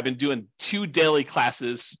so I've been doing 2 daily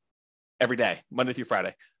classes every day, Monday through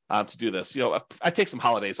Friday, to do this. I take some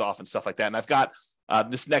holidays off and stuff like that. And I've got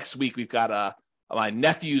this next week, we've got my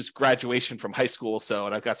nephew's graduation from high school.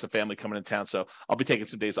 And I've got some family coming in town. So I'll be taking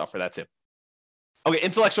some days off for that too. Okay,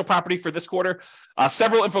 intellectual property for this quarter,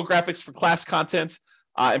 several infographics for class content,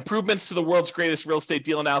 improvements to the world's greatest real estate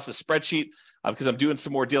deal analysis spreadsheet, because I'm doing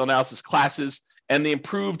some more deal analysis classes, and the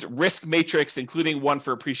improved risk matrix, including one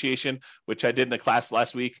for appreciation, which I did in a class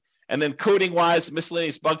last week. And then coding wise,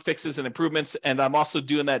 miscellaneous bug fixes and improvements. And I'm also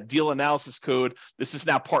doing that deal analysis code. This is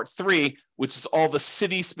now part 3, which is all the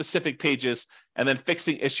city specific pages, and then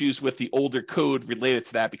fixing issues with the older code related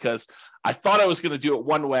to that, because I thought I was going to do it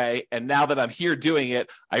one way. And now that I'm here doing it,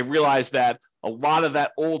 I realized that a lot of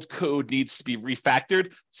that old code needs to be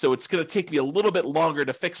refactored. So it's going to take me a little bit longer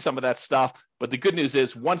to fix some of that stuff. But the good news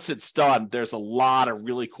is once it's done, there's a lot of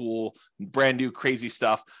really cool, brand new, crazy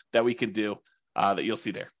stuff that we can do that you'll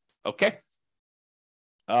see there. Okay.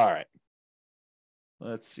 All right.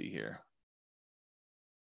 Let's see here.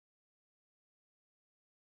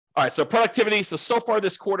 All right, so productivity. So far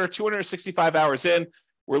this quarter, 265 hours in.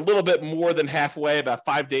 We're a little bit more than halfway, about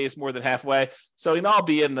 5 days more than halfway. So, I'll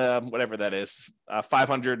be in the, whatever that is,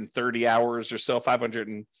 530 hours or so,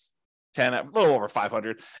 510, a little over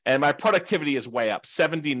 500. And my productivity is way up,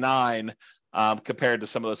 79 compared to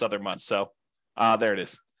some of those other months. So there it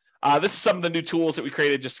is. This is some of the new tools that we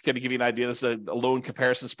created, just to kind of give you an idea. This is a loan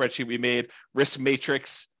comparison spreadsheet we made, risk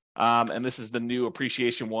matrix. And this is the new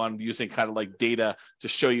appreciation one, using kind of like data to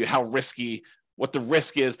show you how risky, what the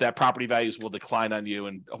risk is that property values will decline on you,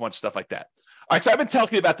 and a bunch of stuff like that. All right, so I've been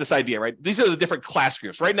talking about this idea, right? These are the different class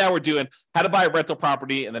groups. Right now we're doing how to buy a rental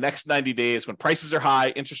property in the next 90 days when prices are high,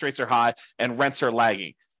 interest rates are high, and rents are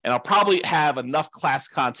lagging. And I'll probably have enough class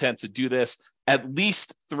content to do this at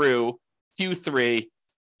least through Q3,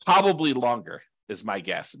 probably longer is my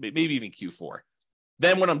guess, maybe even Q4.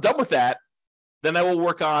 Then when I'm done with that, then I will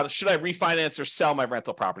work on, should I refinance or sell my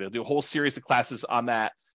rental property? I'll do a whole series of classes on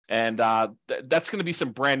that. And that's going to be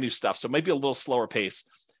some brand new stuff. So maybe a little slower pace.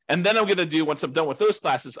 And then I'm going to do, once I'm done with those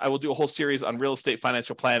classes, I will do a whole series on real estate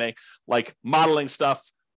financial planning, like modeling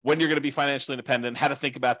stuff, when you're going to be financially independent, how to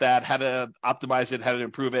think about that, how to optimize it, how to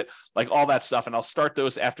improve it, like all that stuff. And I'll start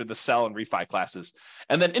those after the sell and refi classes.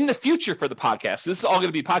 And then in the future for the podcast, this is all going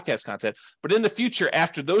to be podcast content, but in the future,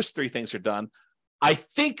 after those three things are done, I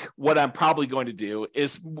think what I'm probably going to do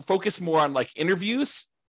is focus more on like interviews,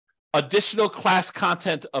 additional class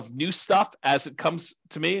content of new stuff as it comes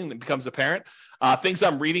to me and it becomes apparent, things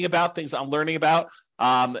I'm reading about, things I'm learning about,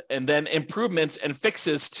 and then improvements and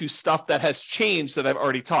fixes to stuff that has changed that I've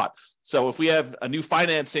already taught. So if we have a new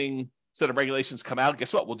financing set of regulations come out,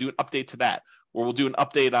 guess what? We'll do an update to that, or we'll do an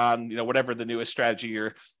update on, whatever the newest strategy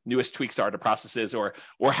or newest tweaks are to processes, or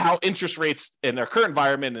how interest rates in our current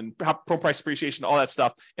environment and how home price appreciation, all that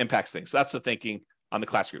stuff impacts things. So that's the thinking on the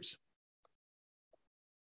class groups.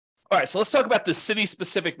 All right, so let's talk about the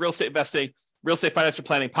city-specific real estate investing, real estate financial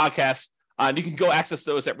planning podcast. And you can go access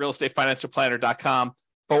those at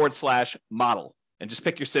realestatefinancialplanner.com/model and just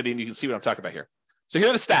pick your city and you can see what I'm talking about here. So here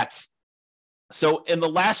are the stats. So in the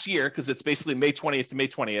last year, because it's basically May 20th to May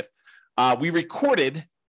 20th, we recorded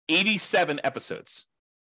 87 episodes.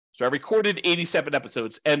 So I recorded 87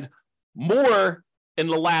 episodes, and more in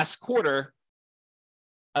the last quarter,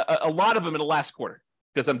 a lot of them in the last quarter,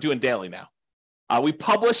 because I'm doing daily now. We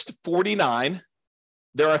published 49.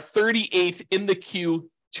 There are 38 in the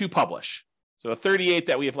queue to publish. So 38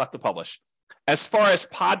 that we have left to publish. As far as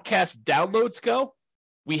podcast downloads go,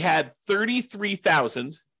 we had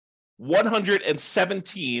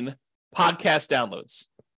 33,117 podcast downloads.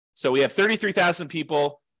 So we have 33,000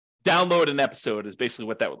 people download an episode is basically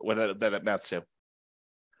what that amounts to.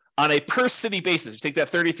 On a per city basis, you take that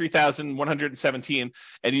 33,117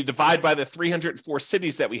 and you divide by the 304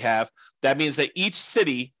 cities that we have, that means that each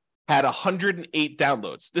city had 108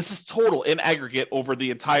 downloads. This is total in aggregate over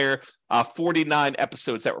the entire 49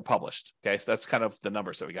 episodes that were published. Okay, so that's kind of the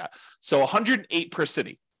numbers that we got. So 108 per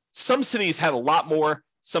city. Some cities had a lot more.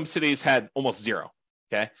 Some cities had almost zero.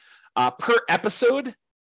 Okay, per episode,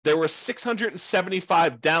 there were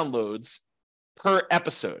 675 downloads per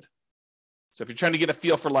episode. So if you're trying to get a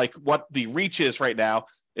feel for like what the reach is right now,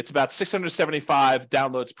 it's about 675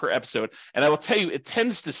 downloads per episode. And I will tell you, it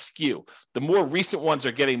tends to skew. The more recent ones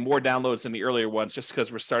are getting more downloads than the earlier ones, just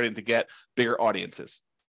because we're starting to get bigger audiences.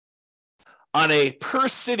 On a per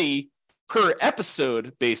city, per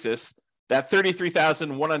episode basis, that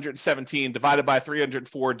 33,117 divided by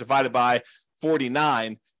 304 divided by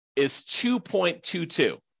 49 is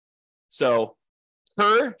 2.22. So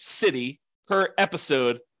per city, per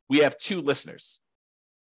episode, we have 2 listeners.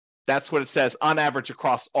 That's what it says on average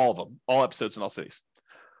across all of them, all episodes in all cities.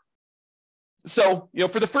 So,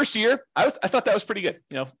 for the first year, I thought that was pretty good.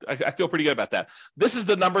 I feel pretty good about that. This is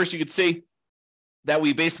the numbers you could see that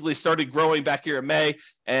we basically started growing back here in May.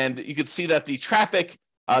 And you could see that the traffic,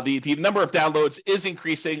 the number of downloads is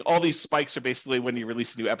increasing. All these spikes are basically when you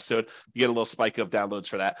release a new episode, you get a little spike of downloads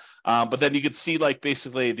for that. But then you could see like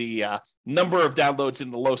basically the number of downloads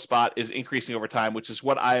in the low spot is increasing over time, which is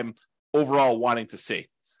what I'm overall wanting to see.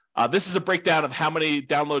 This is a breakdown of how many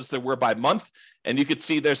downloads there were by month. And you could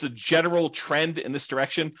see there's a general trend in this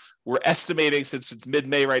direction. We're estimating, since it's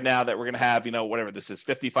mid-May right now, that we're going to have, whatever this is,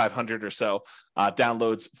 5,500 or so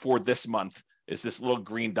downloads for this month. Is this little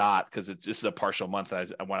green dot, because this is a partial month. I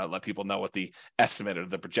want to let people know what the estimate or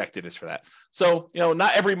the projected is for that. So,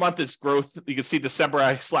 not every month is growth. You can see December,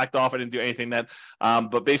 I slacked off. I didn't do anything then.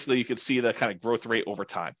 But basically, you can see the kind of growth rate over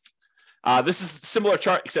time. This is a similar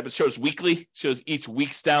chart, except it shows weekly, shows each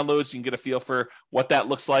week's downloads. You can get a feel for what that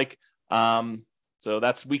looks like. So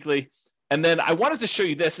that's weekly. And then I wanted to show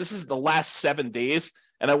you this. This is the last 7 days.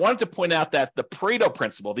 And I wanted to point out that the Pareto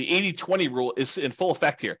principle, the 80-20 rule, is in full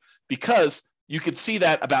effect here, because you could see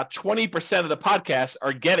that about 20% of the podcasts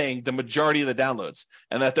are getting the majority of the downloads,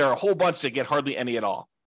 and that there are a whole bunch that get hardly any at all.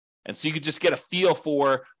 And so you could just get a feel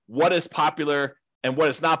for what is popular and what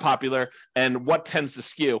is not popular and what tends to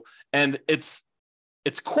skew. And it's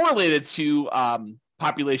correlated to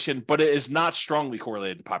population, but it is not strongly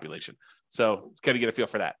correlated to population. So got to get a feel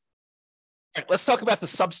for that. All right, let's talk about the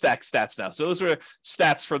Substack stats now. So those were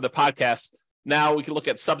stats for the podcast. Now we can look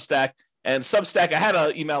at Substack. And Substack, I had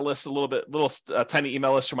an email list, tiny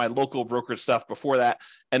email list for my local brokerage stuff before that.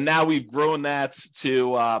 And now we've grown that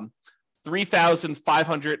to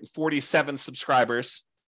 3,547 subscribers,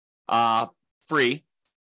 free,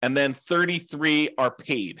 and then 33 are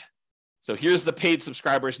paid. So here's the paid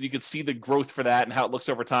subscribers, and you can see the growth for that and how it looks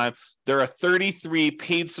over time. There are 33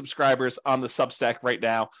 paid subscribers on the Substack right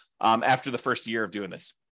now after the first year of doing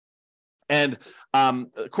this. And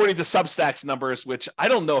according to Substack's numbers, which I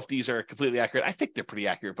don't know if these are completely accurate, I think they're pretty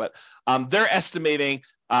accurate, but they're estimating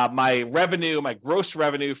my gross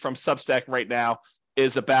revenue from Substack right now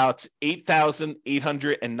is about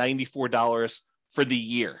 $8,894 for the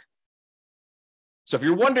year. So if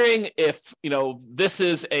you're wondering if, this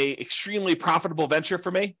is a extremely profitable venture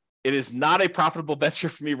for me, it is not a profitable venture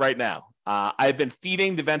for me right now. I've been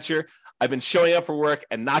feeding the venture. I've been showing up for work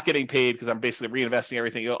and not getting paid because I'm basically reinvesting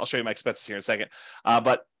everything. I'll show you my expenses here in a second.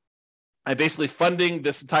 But I'm basically funding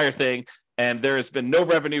this entire thing, and there has been no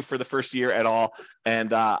revenue for the first year at all.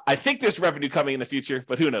 And I think there's revenue coming in the future,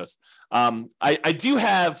 but who knows? I do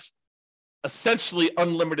have essentially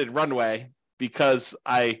unlimited runway because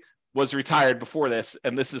I was retired before this,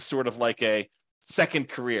 and this is sort of like a second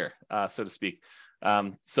career, so to speak.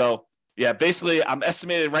 So yeah, basically I'm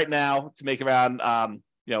estimated right now to make around, a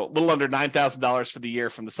little under $9,000 for the year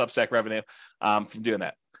from the Substack revenue from doing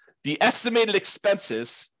that. The estimated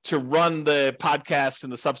expenses to run the podcast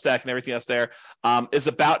and the Substack and everything else there is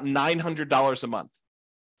about $900 a month,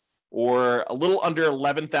 or a little under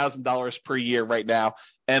 $11,000 per year right now.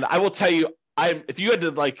 And I will tell you, if you had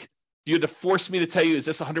to force me to tell you, is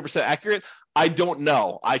this 100% accurate? I don't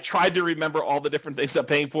know. I tried to remember all the different things I'm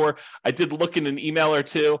paying for. I did look in an email or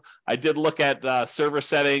two. I did look at server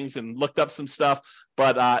settings and looked up some stuff,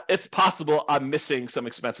 but it's possible I'm missing some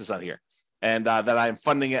expenses on here, and that I'm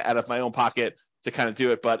funding it out of my own pocket to kind of do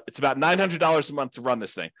it. But it's about $900 a month to run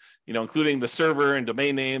this thing, including the server and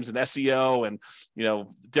domain names and SEO and,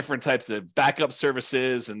 different types of backup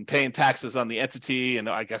services and paying taxes on the entity. And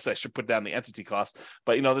I guess I should put down the entity cost,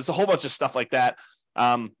 but there's a whole bunch of stuff like that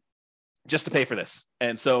just to pay for this.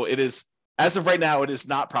 And so it is, as of right now, it is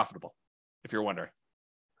not profitable, if you're wondering.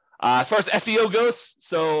 As far as SEO goes,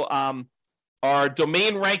 so our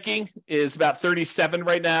domain ranking is about 37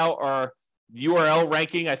 right now. Our URL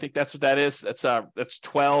ranking, I think that's what that is. That's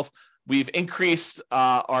 12. We've increased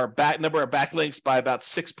our number of backlinks by about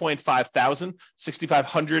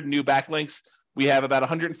 6,500 new backlinks. We have about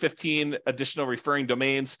 115 additional referring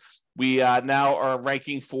domains. We now are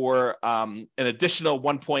ranking for an additional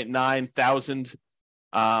 1.9 thousand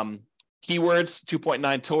keywords,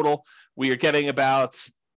 2.9 total. We are getting about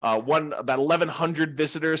 1,100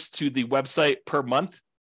 visitors to the website per month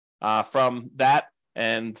from that.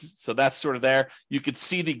 And so that's sort of there. You could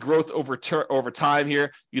see the growth over time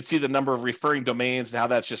here. You can see the number of referring domains and how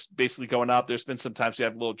that's just basically going up. There's been some times we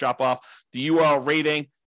have a little drop off. The URL rating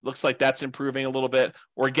looks like that's improving a little bit.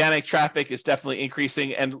 Organic traffic is definitely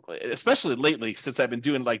increasing. And especially lately, since I've been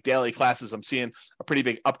doing like daily classes, I'm seeing a pretty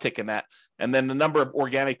big uptick in that. And then the number of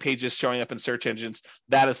organic pages showing up in search engines,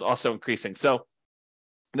 that is also increasing. So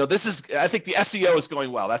I think the SEO is going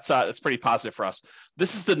well. That's pretty positive for us.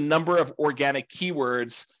 This is the number of organic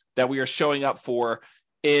keywords that we are showing up for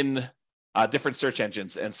in different search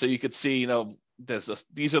engines. And so you could see,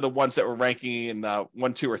 these are the ones that we're ranking in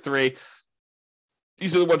 1, 2, or 3.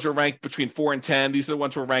 These are the ones we're ranked between 4 and 10. These are the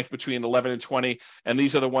ones we're ranked between 11 and 20. And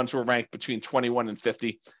these are the ones we're ranked between 21 and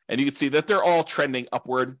 50. And you can see that they're all trending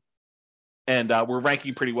upward. And we're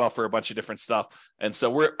ranking pretty well for a bunch of different stuff. And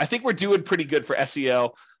so I think we're doing pretty good for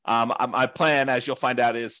SEO. My plan, as you'll find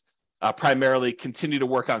out, is primarily continue to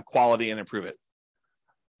work on quality and improve it.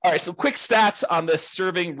 All right, so quick stats on this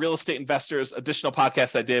Serving Real Estate Investors additional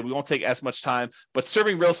podcast I did. We won't take as much time, but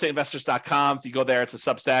servingrealestateinvestors.com. If you go there, it's a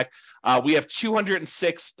Substack. We have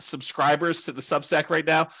 206 subscribers to the Substack right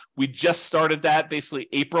now. We just started that basically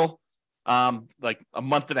April, like a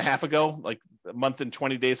month and a half ago, like a month and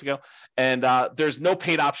 20 days ago. And there's no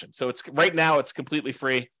paid option. So right now it's completely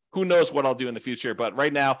free. Who knows what I'll do in the future, but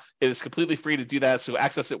right now it is completely free to do that. So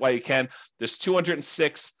access it while you can. There's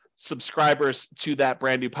 206 subscribers to that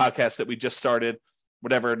brand new podcast that we just started.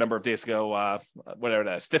 whatever number of days ago, whatever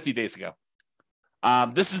that is, 50 days ago.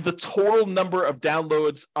 This is the total number of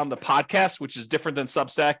downloads on the podcast, which is different than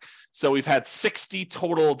Substack. So we've had 60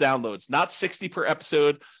 total downloads, not 60 per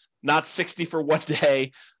episode, not 60 for one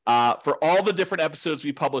day. For all the different episodes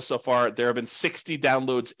we published so far, there have been 60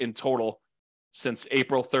 downloads in total since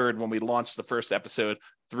April 3rd, when we launched the first episode,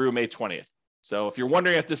 through May 20th. So if you're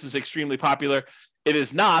wondering if this is extremely popular, it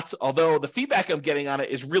is not, although the feedback I'm getting on it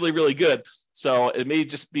is really, really good. So it may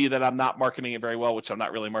just be that I'm not marketing it very well, which I'm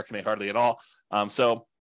not really marketing hardly at all. So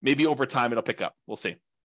maybe over time it'll pick up. We'll see. All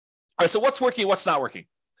right, so what's working, what's not working?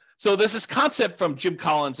 So there's this concept from Jim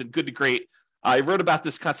Collins and Good to Great. I wrote about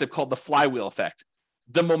this concept called the flywheel effect.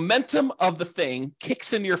 The momentum of the thing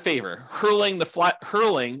kicks in your favor, hurling the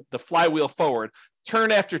flywheel forward,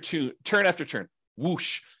 turn after turn,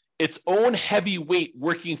 whoosh, its own heavy weight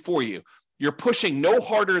working for you. You're pushing no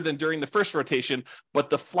harder than during the first rotation, but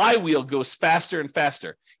the flywheel goes faster and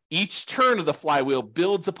faster. Each turn of the flywheel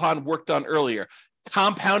builds upon work done earlier,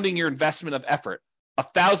 compounding your investment of effort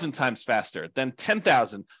 1,000 times faster, then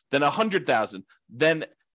 10,000, then 100,000, then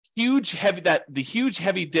the huge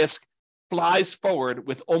heavy disc flies forward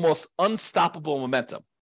with almost unstoppable momentum.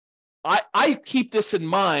 I keep this in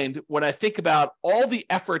mind when I think about all the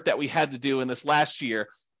effort that we had to do in this last year,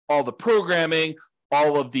 all the programming,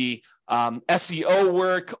 all of the SEO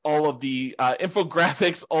work, all of the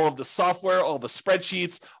infographics, all of the software, all the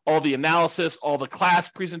spreadsheets, all the analysis, all the class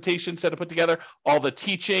presentations that I put together, all the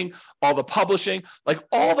teaching, all the publishing, like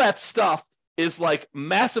all that stuff is like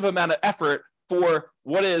massive amount of effort for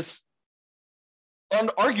what is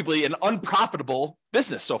arguably an unprofitable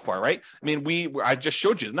business so far, right? I mean, I just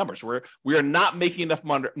showed you the numbers. We are not making enough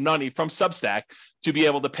money from Substack to be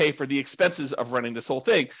able to pay for the expenses of running this whole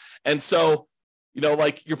thing. And so,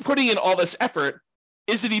 like you're putting in all this effort,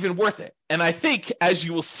 is it even worth it? And I think, as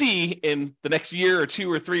you will see in the next year or 2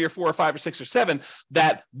 or 3 or 4 or 5 or 6 or 7,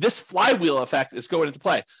 that this flywheel effect is going into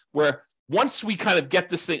play, where once we kind of get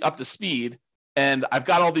this thing up to speed, and I've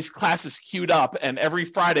got all these classes queued up, and every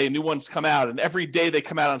Friday new ones come out, and every day they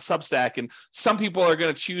come out on Substack, and some people are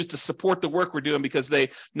going to choose to support the work we're doing because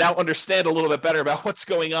they now understand a little bit better about what's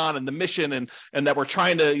going on and the mission, and that we're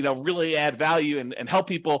trying to really add value and help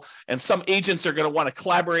people. And some agents are going to want to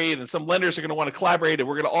collaborate, and some lenders are going to want to collaborate, and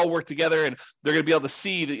we're going to all work together, and they're going to be able to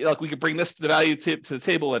see that, like, we could bring this to the value to the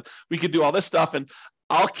table, and we could do all this stuff. And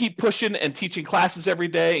I'll keep pushing and teaching classes every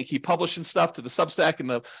day and keep publishing stuff to the Substack and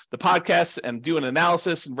the podcasts and doing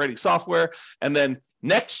analysis and writing software. And then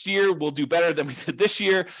next year we'll do better than we did this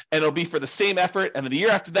year, and it'll be for the same effort. And then the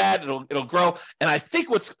year after that, it'll grow. And I think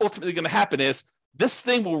what's ultimately going to happen is this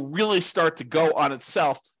thing will really start to go on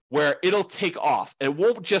itself, where it'll take off. It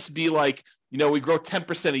won't just be like, we grow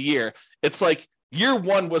 10% a year. It's like year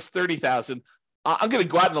one was 30,000. I'm going to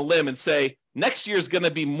go out on a limb and say next year is going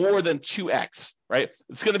to be more than 2x, right?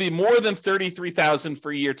 It's going to be more than 33,000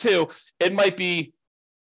 for year 2. It might be,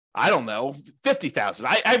 I don't know, 50,000.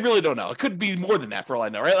 I really don't know. It could be more than that for all I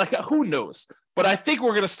know, right? Like, who knows? But I think we're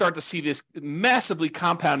going to start to see this massively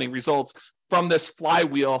compounding results from this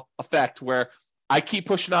flywheel effect, where I keep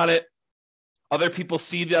pushing on it. Other people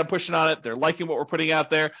see that I'm pushing on it. They're liking what we're putting out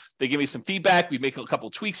there. They give me some feedback. We make a couple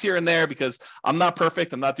of tweaks here and there, because I'm not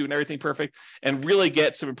perfect. I'm not doing everything perfect, and really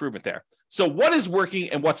get some improvement there. So what is working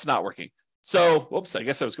and what's not working? So, whoops, I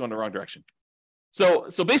guess I was going the wrong direction. So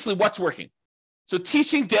basically what's working? So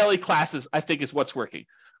teaching daily classes, I think, is what's working.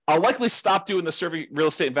 I'll likely stop doing the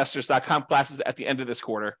ServingRealEstateInvestors.com classes at the end of this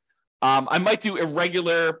quarter. I might do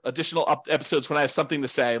irregular additional episodes when I have something to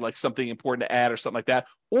say, like something important to add or something like that.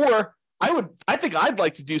 Or I think I'd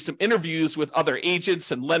like to do some interviews with other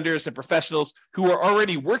agents and lenders and professionals who are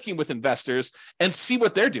already working with investors and see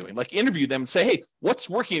what they're doing. Like, interview them and say, hey, what's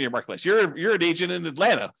working in your marketplace? You're an agent in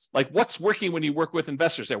Atlanta. Like, what's working when you work with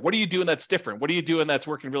investors there? What are you doing that's different? What are you doing that's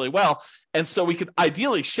working really well? And so we could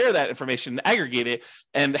ideally share that information and aggregate it,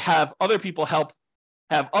 and have other people have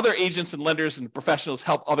other agents and lenders and professionals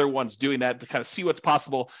help other ones doing that, to kind of see what's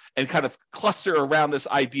possible and kind of cluster around this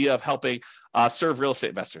idea of helping serve real estate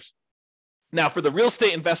investors. Now, for the real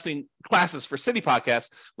estate investing classes for City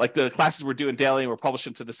Podcast, like the classes we're doing daily and we're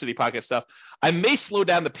publishing to the City Podcast stuff, I may slow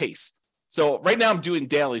down the pace. So right now I'm doing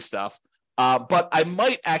daily stuff, but I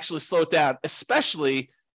might actually slow it down, especially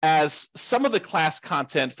as some of the class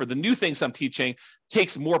content for the new things I'm teaching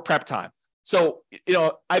takes more prep time. So,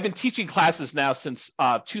 I've been teaching classes now since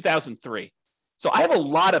 2003. So I have a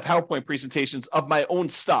lot of PowerPoint presentations of my own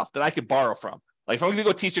stuff that I could borrow from. Like if I'm going to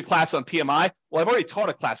go teach a class on PMI, well, I've already taught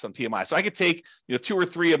a class on PMI. So I could take 2 or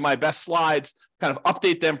 3 of my best slides, kind of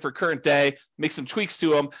update them for current day, make some tweaks to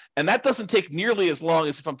them. And that doesn't take nearly as long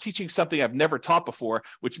as if I'm teaching something I've never taught before,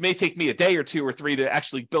 which may take me a day or 2 or 3 to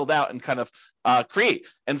actually build out and kind of create.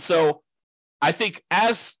 And so I think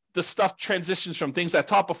as the stuff transitions from things I've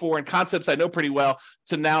taught before and concepts I know pretty well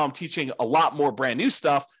to now I'm teaching a lot more brand new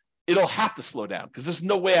stuff, it'll have to slow down because there's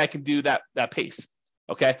no way I can do that pace.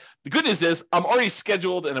 Okay. The good news is I'm already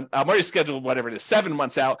scheduled whatever it is, 7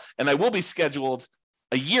 months out, and I will be scheduled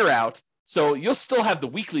a year out. So you'll still have the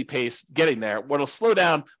weekly pace getting there. What'll slow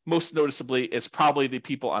down most noticeably is probably the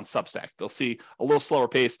people on Substack. They'll see a little slower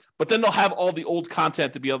pace, but then they'll have all the old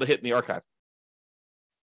content to be able to hit in the archive.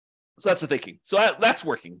 So that's the thinking. So that's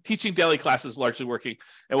working. Teaching daily classes is largely working,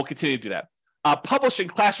 and we'll continue to do that. Publishing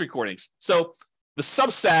class recordings. So the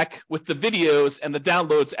Substack with the videos and the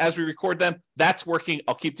downloads as we record them, that's working.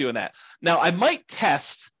 I'll keep doing that. Now, I might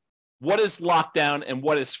test what is locked down and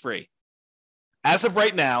what is free. As of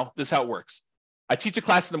right now, this is how it works. I teach a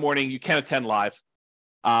class in the morning. You can attend live.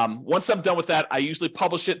 Once I'm done with that, I usually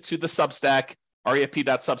publish it to the Substack,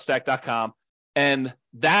 refp.substack.com, and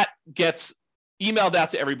that gets emailed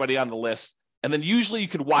out to everybody on the list. And then usually you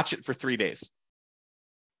can watch it for 3 days.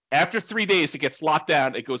 After 3 days, it gets locked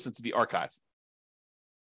down. It goes into the archive.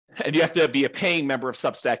 And you have to be a paying member of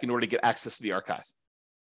Substack in order to get access to the archive.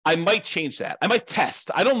 I might change that. I might test.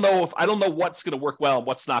 I don't know what's going to work well and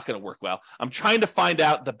what's not going to work well. I'm trying to find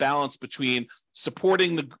out the balance between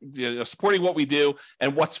supporting supporting what we do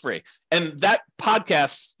and what's free. And that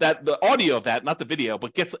podcast, that the audio of that, not the video,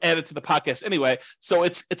 but gets added to the podcast anyway. So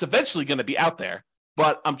it's eventually going to be out there.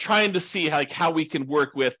 But I'm trying to see how we can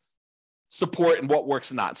work with support and what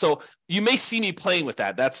works and not. So you may see me playing with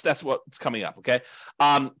that. That's what's coming up. Okay.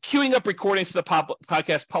 Queuing up recordings to the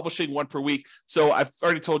podcast, publishing 1 per week. So I've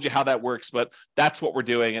already told you how that works, but that's what we're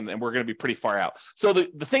doing. And we're going to be pretty far out. So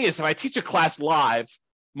the thing is, if I teach a class live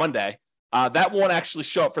Monday, that won't actually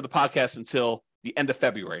show up for the podcast until the end of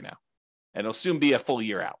February now. And it'll soon be a full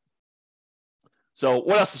year out. So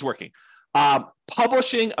what else is working?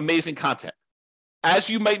 Publishing amazing content.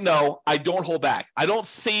 As you might know, I don't hold back. I don't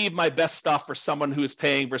save my best stuff for someone who is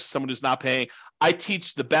paying versus someone who's not paying. I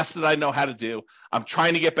teach the best that I know how to do. I'm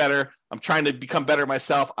trying to get better. I'm trying to become better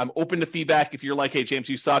myself. I'm open to feedback. If you're like, hey, James,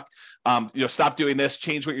 you suck. Stop doing this.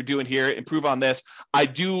 Change what you're doing here. Improve on this. I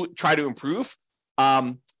do try to improve.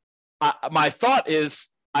 My thought is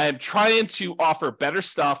I am trying to offer better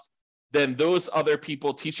stuff than those other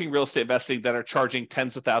people teaching real estate investing that are charging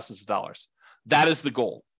tens of thousands of dollars. That is the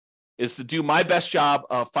goal. Is to do my best job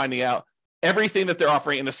of finding out everything that they're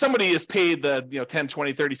offering. And if somebody is paid the $10,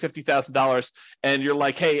 $20, $30, $50,000 and you're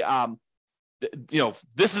like, hey,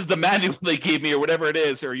 this is the manual they gave me or whatever it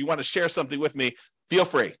is, or you want to share something with me, feel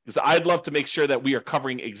free. Because I'd love to make sure that we are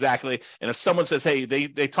covering exactly. And if someone says, hey,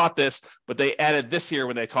 they taught this, but they added this here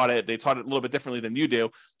when they taught it a little bit differently than you do,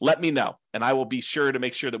 let me know. And I will be sure to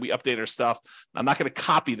make sure that we update our stuff. I'm not going to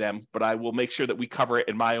copy them, but I will make sure that we cover it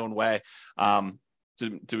in my own way.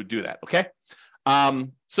 To do that. Okay.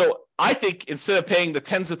 So I think instead of paying the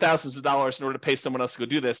tens of thousands of dollars in order to pay someone else to go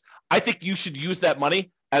do this, I think you should use that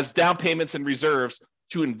money as down payments and reserves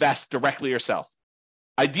to invest directly yourself.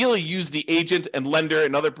 Ideally, use the agent and lender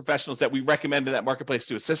and other professionals that we recommend in that marketplace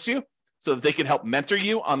to assist you so that they can help mentor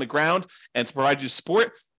you on the ground and to provide you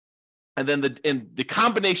support. And then the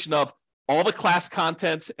combination of all the class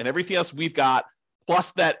content and everything else we've got,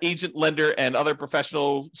 plus that agent, lender, and other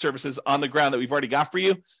professional services on the ground that we've already got for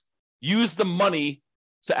you, use the money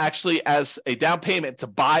to actually as a down payment to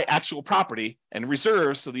buy actual property and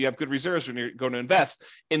reserves so that you have good reserves when you're going to invest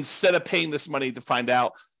instead of paying this money to find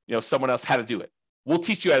out someone else how to do it. We'll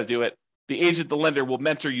teach you how to do it. The agent, the lender will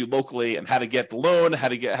mentor you locally and how to get the loan, how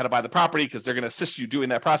to buy the property because they're going to assist you doing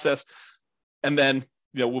that process. And then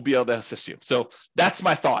we'll be able to assist you. So that's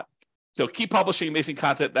my thought. So keep publishing amazing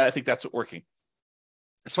content. I think that's what's working.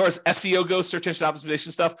 As far as SEO goes, search engine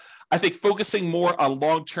optimization stuff, I think focusing more on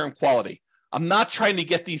long-term quality. I'm not trying to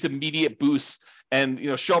get these immediate boosts and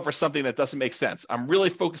show up for something that doesn't make sense. I'm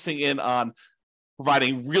really focusing in on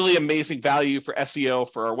providing really amazing value for SEO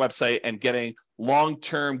for our website and getting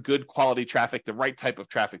long-term good quality traffic, the right type of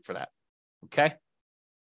traffic for that. Okay.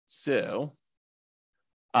 So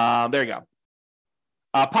there you go.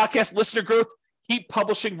 Podcast listener growth. Keep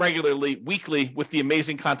publishing regularly, weekly, with the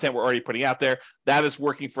amazing content we're already putting out there. That is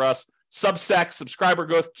working for us. Substack, subscriber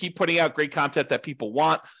growth, keep putting out great content that people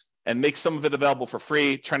want and make some of it available for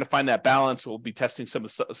free. Trying to find that balance. We'll be testing some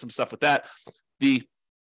stuff with that. The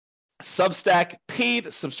Substack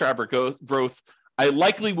paid subscriber growth, I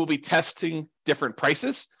likely will be testing different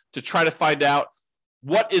prices to try to find out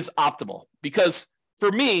what is optimal? Because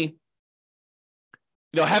for me,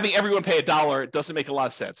 having everyone pay $1 doesn't make a lot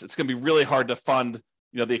of sense. It's going to be really hard to fund,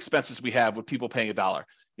 the expenses we have with people paying $1.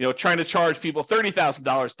 Trying to charge people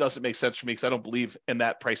 $30,000 doesn't make sense for me because I don't believe in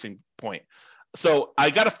that pricing point. So I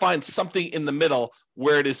got to find something in the middle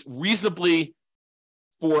where it is reasonably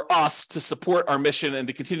for us to support our mission and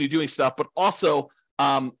to continue doing stuff, but also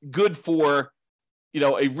good for,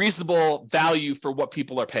 a reasonable value for what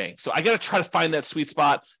people are paying. So I got to try to find that sweet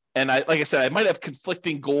spot. And like I said, I might have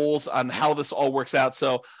conflicting goals on how this all works out.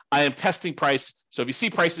 So I am testing price. So if you see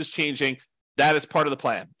prices changing, that is part of the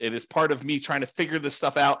plan. It is part of me trying to figure this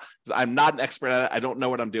stuff out because I'm not an expert at it. I don't know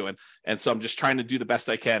what I'm doing. And so I'm just trying to do the best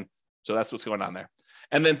I can. So that's what's going on there.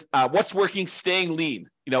 And then what's working, staying lean.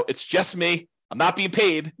 It's just me. I'm not being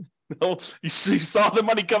paid. You saw the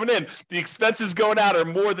money coming in. The expenses going out are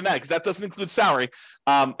more than that because that doesn't include salary.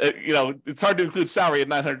 It's hard to include salary at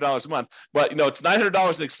 $900 a month, but it's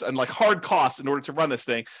 $900 in like hard costs in order to run this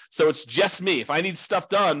thing. So it's just me. If I need stuff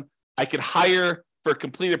done, I could hire for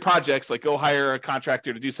completed projects, like go hire a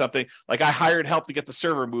contractor to do something. Like I hired help to get the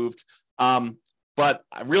server moved. But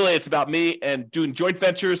really it's about me and doing joint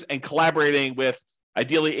ventures and collaborating with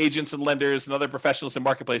ideally agents and lenders and other professionals and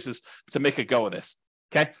marketplaces to make a go of this.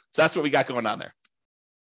 Okay, so that's what we got going on there.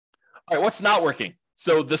 All right, what's not working?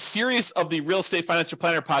 So the series of the Real Estate Financial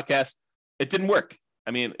Planner podcast, it didn't work.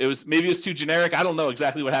 I mean, it was too generic. I don't know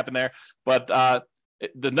exactly what happened there, but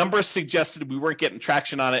the numbers suggested we weren't getting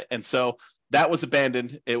traction on it, and so that was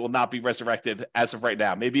abandoned. It will not be resurrected as of right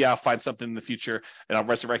now. Maybe I'll find something in the future and I'll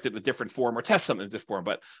resurrect it in a different form or test something in a different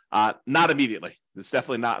form, but not immediately. It's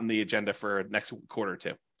definitely not on the agenda for next quarter or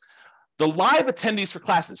two. The live attendees for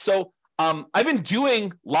classes. So I've been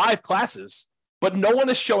doing live classes, but no one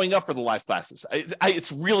is showing up for the live classes.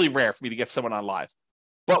 It's really rare for me to get someone on live.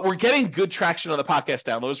 But we're getting good traction on the podcast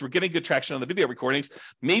downloads. We're getting good traction on the video recordings.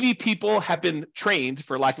 Maybe people have been trained,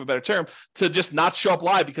 for lack of a better term, to just not show up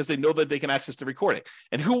live because they know that they can access the recording.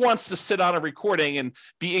 And who wants to sit on a recording and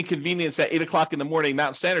be inconvenienced at 8 o'clock in the morning,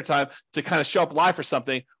 Mountain Standard Time, to kind of show up live for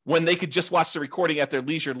something when they could just watch the recording at their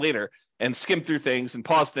leisure later and skim through things and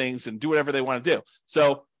pause things and do whatever they want to do.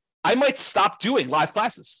 So I might stop doing live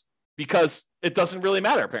classes because it doesn't really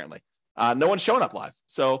matter, apparently. No one's showing up live.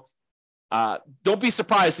 So don't be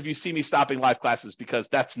surprised if you see me stopping live classes because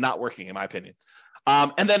that's not working, in my opinion.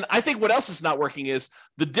 And then I think what else is not working is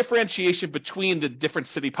the differentiation between the different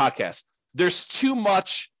city podcasts. There's too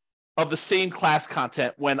much of the same class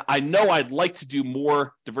content when I know I'd like to do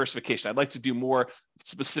more diversification. I'd like to do more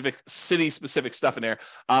specific city-specific stuff in there.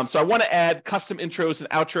 So I want to add custom intros and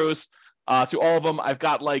outros to all of them. I've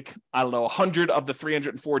got 100 of the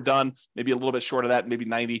 304 done, maybe a little bit short of that, maybe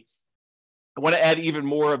 90. I want to add even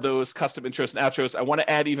more of those custom intros and outros. I want to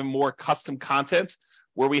add even more custom content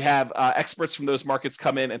where we have experts from those markets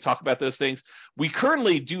come in and talk about those things. We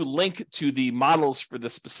currently do link to the models for the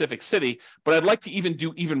specific city, but I'd like to even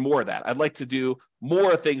do even more of that. I'd like to do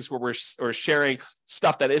more things where we're sharing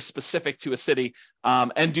stuff that is specific to a city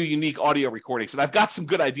and do unique audio recordings. And I've got some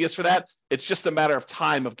good ideas for that. It's just a matter of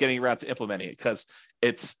time of getting around to implementing it because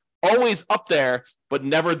it's always up there, but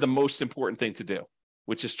never the most important thing to do,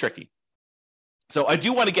 which is tricky. So I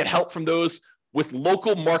do want to get help from those with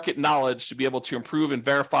local market knowledge to be able to improve and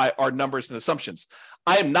verify our numbers and assumptions.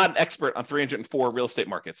 I am not an expert on 304 real estate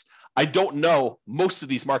markets. I don't know most of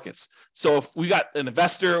these markets. So if we got an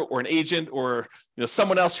investor or an agent or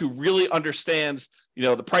someone else who really understands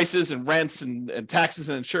the prices and rents and taxes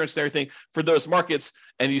and insurance and everything for those markets,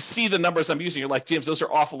 and you see the numbers I'm using, you're like, James, those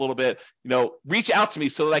are off a little bit, reach out to me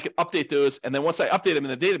so that I can update those. And then once I update them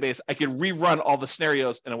in the database, I can rerun all the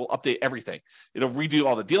scenarios and it will update everything. It'll redo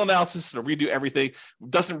all the deal analysis. It'll redo everything. It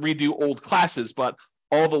doesn't redo old classes, but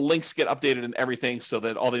all the links get updated and everything so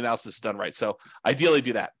that all the analysis is done right. So ideally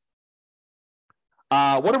do that.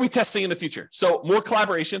 What are we testing in the future? So more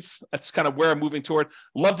collaborations. That's kind of where I'm moving toward.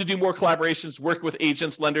 Love to do more collaborations, work with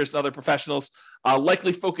agents, lenders, and other professionals.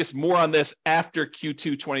 Likely focus more on this after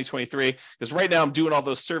Q2 2023, because right now I'm doing all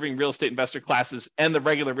those serving real estate investor classes and the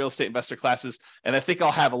regular real estate investor classes. And I think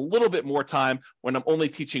I'll have a little bit more time when I'm only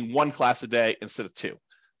teaching one class a day instead of two.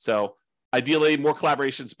 So ideally more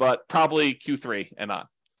collaborations, but probably Q3 and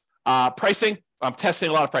on. Pricing, I'm testing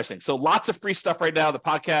a lot of pricing. So lots of free stuff right now, the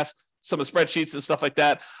podcast, some of the spreadsheets and stuff like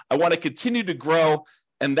that. I want to continue to grow,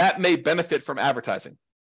 and that may benefit from advertising.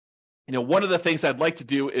 One of the things I'd like to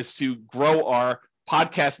do is to grow our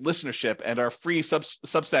podcast listenership and our free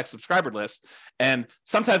Substack subscriber list. And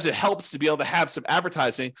sometimes it helps to be able to have some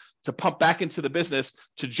advertising to pump back into the business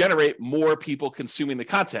to generate more people consuming the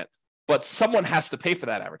content. But someone has to pay for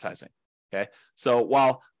that advertising. Okay. So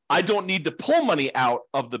while I don't need to pull money out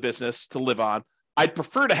of the business to live on, I'd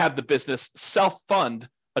prefer to have the business self-fund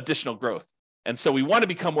additional growth. And so we want to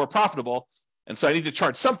become more profitable. And so I need to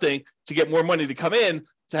charge something to get more money to come in,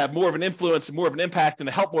 to have more of an influence and more of an impact and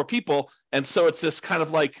to help more people. And so it's this kind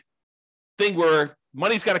of like thing where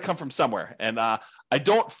money's got to come from somewhere. And I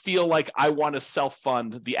don't feel like I want to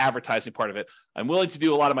self-fund the advertising part of it. I'm willing to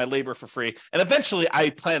do a lot of my labor for free. And eventually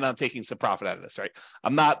I plan on taking some profit out of this, right?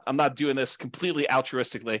 I'm not doing this completely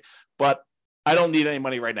altruistically, but I don't need any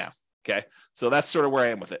money right now. Okay. So that's sort of where I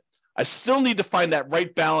am with it. I still need to find that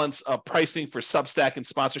right balance of pricing for Substack and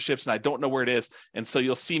sponsorships, and I don't know where it is. And so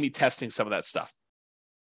you'll see me testing some of that stuff.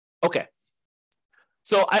 Okay.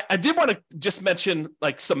 So I did want to just mention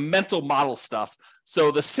like some mental model stuff. So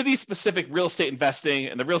the city-specific real estate investing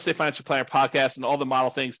and the Real Estate Financial Planner podcast and all the model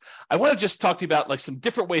things, I want to just talk to you about like some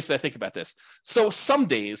different ways that I think about this. So some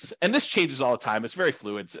days, and this changes all the time, it's very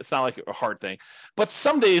fluid. It's not like a hard thing, but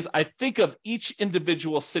some days I think of each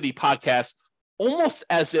individual city podcast almost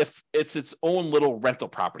as if it's its own little rental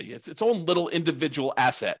property. It's its own little individual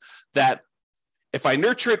asset that if I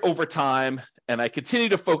nurture it over time and I continue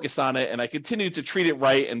to focus on it and I continue to treat it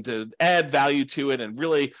right and to add value to it and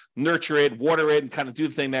really nurture it, water it, and kind of do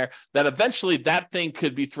the thing there, that eventually that thing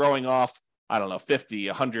could be throwing off, I don't know,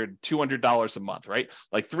 $50, $100, $200 a month, right?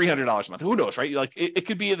 Like $300 a month. Who knows, right? Like it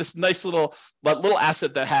could be this nice little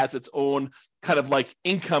asset that has its own kind of like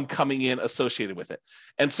income coming in associated with it.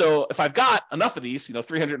 And so if I've got enough of these,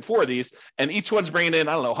 304 of these, and each one's bringing in,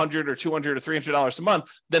 I don't know, $100 or $200 or $300 a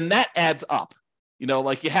month, then that adds up.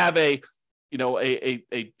 Like you have like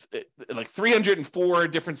 304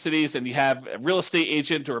 different cities, and you have a real estate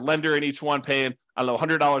agent or lender in each one paying, I don't know,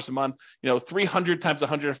 $100 a month. 300 times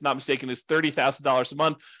 100, if not mistaken, is $30,000 a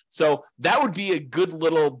month. So that would be a good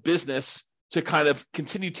little business to kind of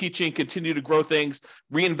continue teaching, continue to grow things,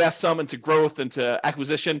 reinvest some into growth, into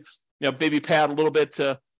acquisition, maybe pay out a little bit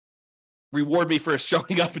to reward me for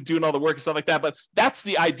showing up and doing all the work and stuff like that. But that's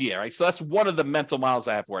the idea, right? So that's one of the mental models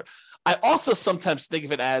I have for it. I also sometimes think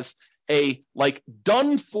of it as a like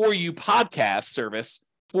done for you podcast service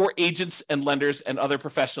for agents and lenders and other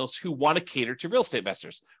professionals who want to cater to real estate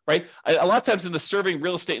investors, right? A lot of times in the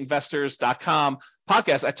servingrealestateinvestors.com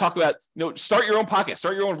podcast, I talk about, start your own podcast,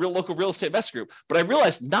 start your own local real estate investor group. But I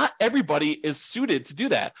realized not everybody is suited to do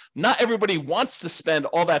that. Not everybody wants to spend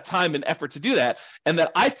all that time and effort to do that. And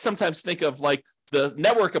that I sometimes think of like the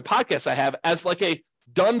network of podcasts I have as like a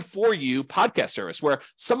done for you podcast service where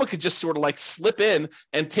someone could just sort of like slip in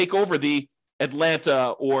and take over the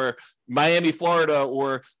Atlanta or Miami, Florida,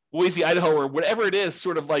 or Boise, Idaho, or whatever it is,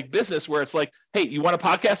 sort of like business where it's like, hey, you want a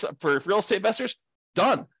podcast for real estate investors?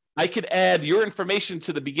 Done. I could add your information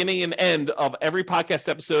to the beginning and end of every podcast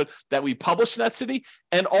episode that we publish in that city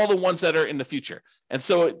and all the ones that are in the future. And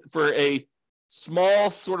so for a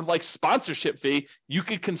small sort of like sponsorship fee, you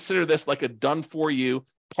could consider this like a done for you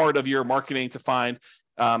part of your marketing to find,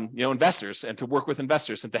 investors and to work with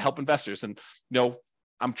investors and to help investors. And,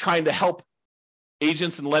 I'm trying to help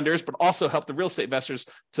agents and lenders, but also help the real estate investors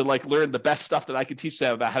to like learn the best stuff that I can teach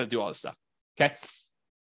them about how to do all this stuff. Okay.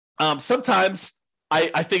 Sometimes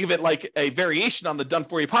I think of it like a variation on the Done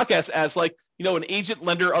For You podcast as like, an agent,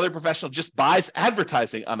 lender, other professional just buys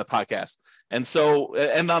advertising on the podcast. And so,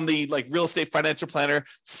 and on the like Real Estate Financial Planner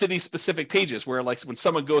city specific pages where like when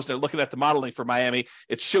someone goes and they're looking at the modeling for Miami,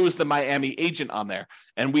 it shows the Miami agent on there.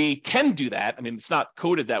 And we can do that. I mean, it's not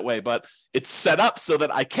coded that way, but it's set up so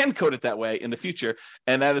that I can code it that way in the future.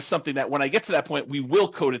 And that is something that when I get to that point, we will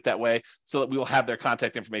code it that way so that we will have their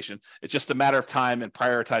contact information. It's just a matter of time and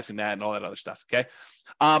prioritizing that and all that other stuff. Okay.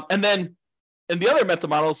 And then in the other mental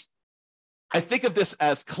models, I think of this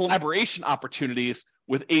as collaboration opportunities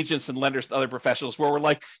with agents and lenders and other professionals where we're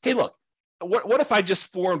like, hey, look, what if I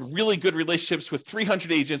just formed really good relationships with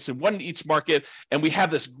 300 agents and one in each market, and we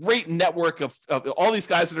have this great network of all these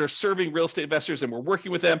guys that are serving real estate investors, and we're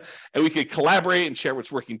working with them, and we could collaborate and share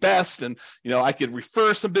what's working best, and I could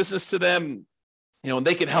refer some business to them. And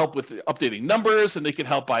they can help with updating numbers, and they can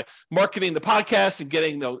help by marketing the podcast and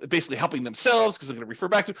getting, basically helping themselves because they're going to refer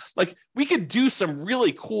back to, like, we could do some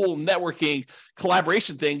really cool networking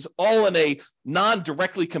collaboration things all in a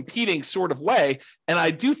non-directly competing sort of way. And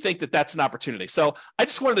I do think that that's an opportunity. So I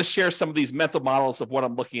just wanted to share some of these mental models of what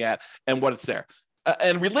I'm looking at and what it's there.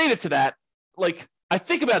 And related to that, like, I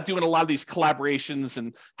think about doing a lot of these collaborations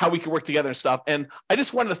and how we can work together and stuff. And I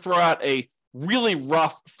just wanted to throw out a really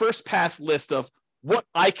rough first pass list of what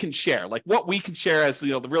I can share, like what we can share as,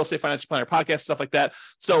 the Real Estate Financial Planner podcast, stuff like that.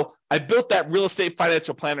 So I built that Real Estate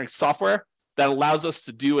Financial Planner software that allows us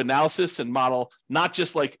to do analysis and model, not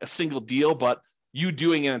just like a single deal, but you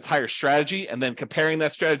doing an entire strategy and then comparing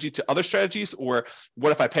that strategy to other strategies? Or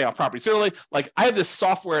what if I pay off properties early? Like, I have this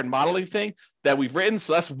software and modeling thing that we've written.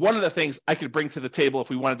 So that's one of the things I could bring to the table if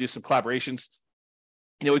we want to do some collaborations.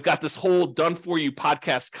 We've got this whole done for you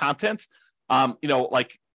podcast content.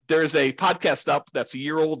 Like, there's a podcast up that's a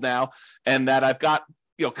year old now, and that I've got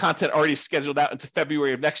content already scheduled out into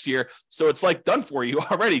February of next year. So it's like done for you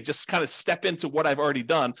already. Just kind of step into what I've already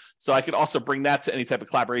done. So I could also bring that to any type of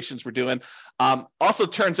collaborations we're doing. Also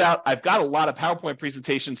turns out I've got a lot of PowerPoint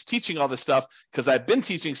presentations teaching all this stuff, because I've been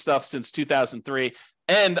teaching stuff since 2003,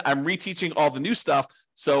 and I'm reteaching all the new stuff.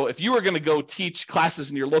 So if you were going to go teach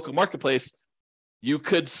classes in your local marketplace, you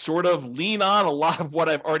could sort of lean on a lot of what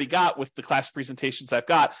I've already got with the class presentations I've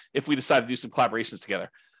got if we decide to do some collaborations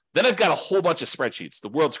together. Then I've got a whole bunch of spreadsheets, the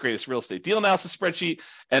world's greatest real estate deal analysis spreadsheet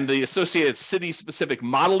and the associated city-specific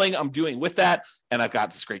modeling I'm doing with that. And I've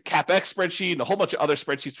got this great CapEx spreadsheet and a whole bunch of other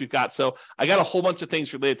spreadsheets we've got. So I got a whole bunch of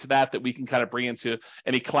things related to that we can kind of bring into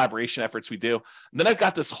any collaboration efforts we do. And then I've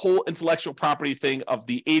got this whole intellectual property thing of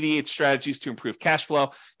the 88 strategies to improve cash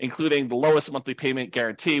flow, including the lowest monthly payment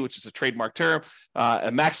guarantee, which is a trademark term,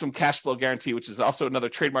 a maximum cash flow guarantee, which is also another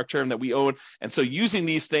trademark term that we own. And so using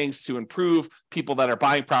these things to improve people that are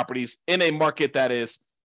buying properties in a market that is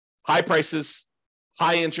high prices,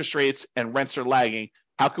 high interest rates, and rents are lagging,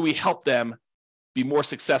 how can we help them be more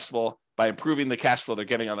successful by improving the cash flow they're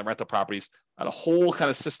getting on the rental properties, and a whole kind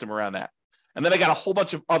of system around that. And then I got a whole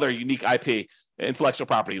bunch of other unique IP, intellectual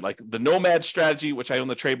property, like the Nomad strategy, which I own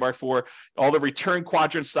the trademark for, all the return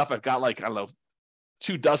quadrant stuff. I've got 24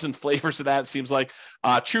 flavors of that, it seems like.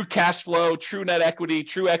 True cash flow, true net equity,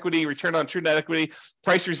 true equity, return on true net equity,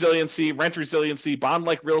 price resiliency, rent resiliency,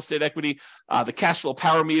 bond-like real estate equity, the cash flow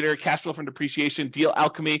power meter, cash flow from depreciation, deal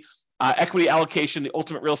alchemy, equity allocation, the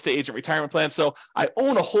ultimate real estate agent retirement plan. So I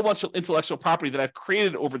own a whole bunch of intellectual property that I've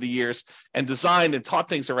created over the years and designed and taught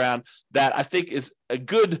things around that I think is a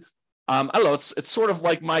good, it's sort of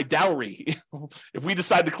like my dowry. If we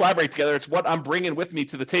decide to collaborate together, it's what I'm bringing with me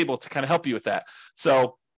to the table to kind of help you with that.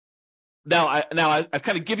 So now I've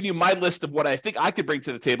kind of given you my list of what I think I could bring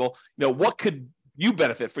to the table. What could you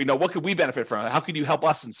benefit from? What could we benefit from? How could you help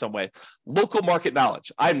us in some way? Local market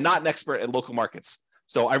knowledge. I'm not an expert at local markets.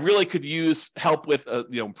 So I really could use help with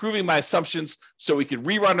improving my assumptions so we could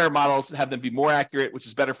rerun our models and have them be more accurate, which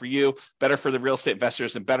is better for you, better for the real estate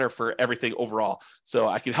investors, and better for everything overall. So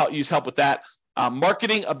I can use help with that.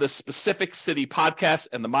 Marketing of the specific city podcast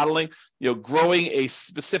and the modeling, growing a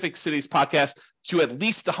specific city's podcast to at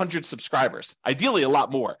least 100 subscribers, ideally a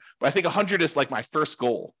lot more. But I think 100 is like my first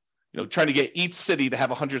goal, trying to get each city to have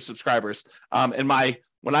 100 subscribers.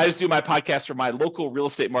 When I was doing my podcast for my local real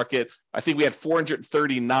estate market, I think we had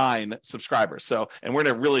 439 subscribers. So, and we're in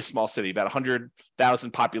a really small city, about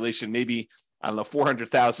 100,000 population, maybe,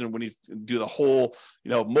 400,000 when you do the whole,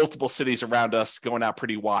 multiple cities around us going out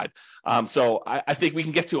pretty wide. So I think we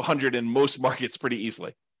can get to 100 in most markets pretty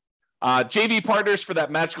easily. JV partners for that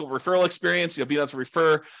magical referral experience. You'll be able to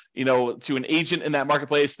refer, to an agent in that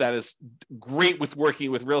marketplace that is great with working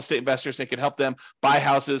with real estate investors and can help them buy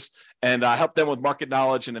houses and help them with market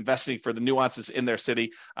knowledge and investing for the nuances in their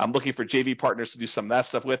city. I'm looking for JV partners to do some of that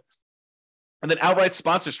stuff with. And then outright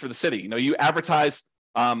sponsors for the city. You advertise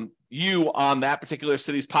you on that particular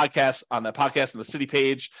city's podcast, on that podcast on the city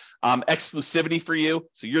page, exclusivity for you.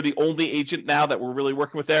 So you're the only agent now that we're really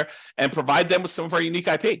working with there, and provide them with some of our unique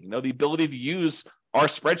IP, the ability to use our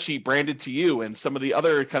spreadsheet branded to you and some of the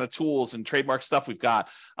other kind of tools and trademark stuff we've got.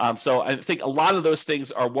 So I think a lot of those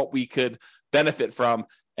things are what we could benefit from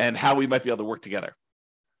and how we might be able to work together.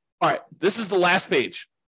 All right, this is the last page.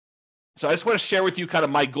 So I just want to share with you kind of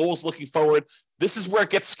my goals looking forward. This is where it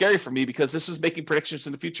gets scary for me because this is making predictions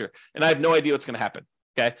in the future and I have no idea what's going to happen.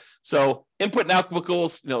 Okay. So input and output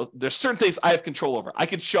goals, there's certain things I have control over. I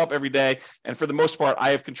can show up every day. And for the most part, I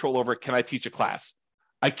have control over, can I teach a class?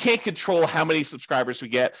 I can't control how many subscribers we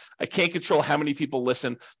get. I can't control how many people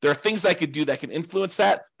listen. There are things I could do that can influence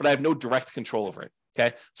that, but I have no direct control over it.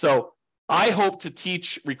 Okay. So I hope to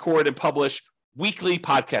teach, record, and publish weekly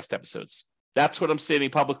podcast episodes. That's what I'm stating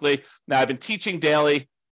publicly. Now, I've been teaching daily,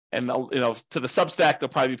 and to the Substack, they'll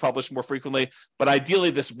probably be published more frequently. But ideally,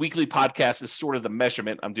 this weekly podcast is sort of the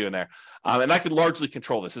measurement I'm doing there. And I can largely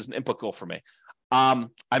control this as an input goal for me.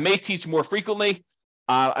 I may teach more frequently.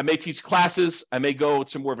 I may teach classes. I may go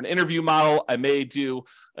to more of an interview model. I may do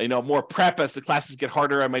more prep as the classes get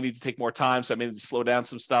harder. I might need to take more time, so I may need to slow down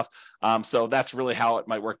some stuff. So that's really how it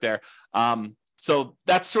might work there. So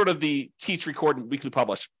that's sort of the teach, record, and weekly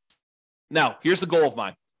publish. Now, here's a goal of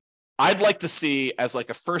mine. I'd like to see as like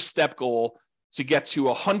a first step goal to get to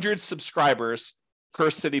 100 subscribers per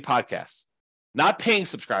city podcast, not paying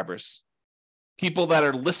subscribers, people that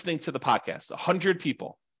are listening to the podcast, 100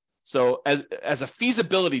 people. So as a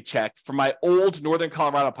feasibility check for my old Northern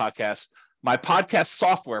Colorado podcast, my podcast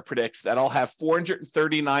software predicts that I'll have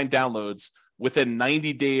 439 downloads within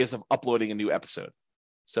 90 days of uploading a new episode.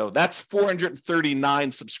 So that's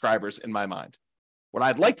 439 subscribers in my mind. What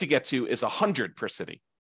I'd like to get to is 100 per city.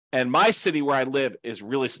 And my city where I live is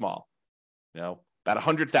really small, about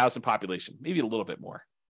 100,000 population, maybe a little bit more.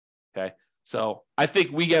 Okay. So I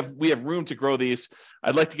think we have room to grow these.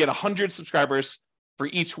 I'd like to get 100 subscribers for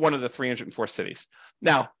each one of the 304 cities.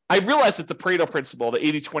 Now, I realize that the Pareto principle, the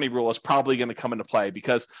 80-20 rule, is probably going to come into play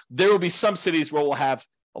because there will be some cities where we'll have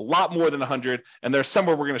a lot more than 100, and there's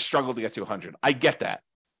somewhere we're going to struggle to get to 100. I get that.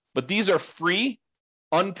 But these are free,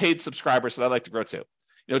 unpaid subscribers that I'd like to grow to.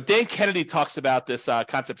 Dan Kennedy talks about this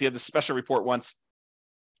concept. He had this special report once.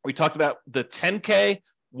 We talked about the 10K,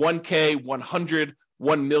 1K, 100,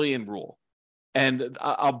 1 million rule. And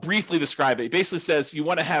I'll briefly describe it. It basically says you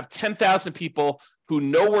want to have 10,000 people who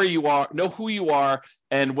know where you are, know who you are,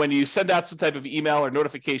 and when you send out some type of email or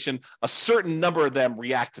notification, a certain number of them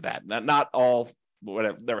react to that. Not all,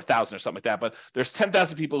 whatever, there are 1,000 or something like that, but there's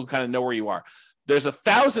 10,000 people who kind of know where you are. There's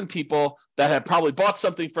 1,000 people that have probably bought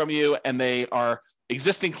something from you, and they are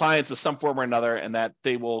existing clients of some form or another, and that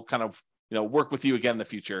they will kind of work with you again in the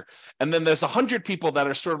future. And then there's 100 people that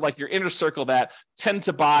are sort of like your inner circle that tend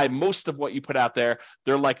to buy most of what you put out there.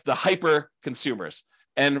 They're like the hyper consumers.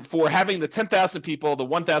 And for having the 10,000 people, the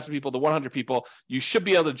 1,000 people, the 100 people, you should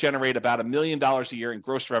be able to generate about $1 million a year in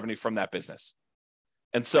gross revenue from that business.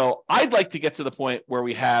 And so I'd like to get to the point where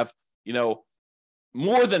we have,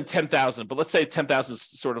 more than 10,000, but let's say 10,000 is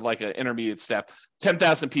sort of like an intermediate step,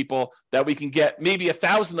 10,000 people that we can get maybe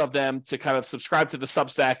 1,000 of them to kind of subscribe to the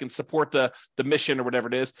Substack and support the mission or whatever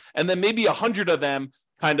it is. And then maybe 100 of them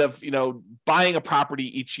kind of, buying a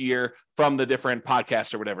property each year from the different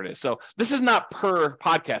podcasts or whatever it is. So this is not per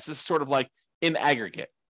podcast. This is sort of like in aggregate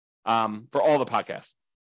for all the podcasts.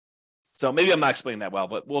 So maybe I'm not explaining that well,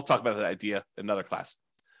 but we'll talk about that idea in another class.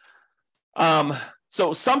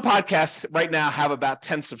 So some podcasts right now have about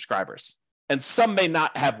 10 subscribers, and some may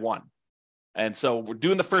not have one. And so we're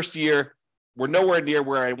doing the first year. We're nowhere near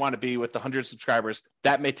where I want to be with the 100 subscribers.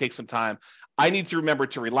 That may take some time. I need to remember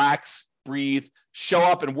to relax, breathe, show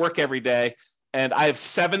up and work every day. And I have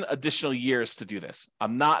 7 additional years to do this.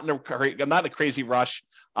 I'm not in a crazy rush.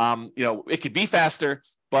 It could be faster,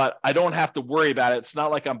 but I don't have to worry about it. It's not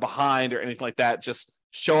like I'm behind or anything like that. Just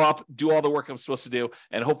show up, do all the work I'm supposed to do,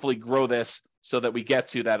 and hopefully grow this so that we get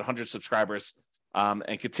to that 100 subscribers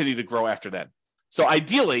and continue to grow after that. So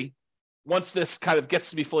ideally, once this kind of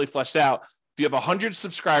gets to be fully fleshed out, if you have 100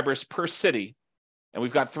 subscribers per city, and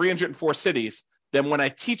we've got 304 cities, then when I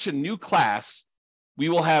teach a new class, we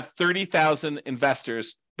will have 30,000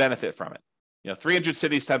 investors benefit from it. 300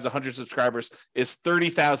 cities times 100 subscribers is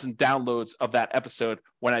 30,000 downloads of that episode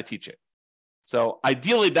when I teach it. So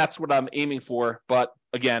ideally, that's what I'm aiming for. But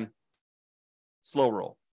again, slow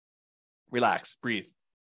roll. Relax, breathe.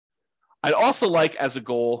 I'd also like as a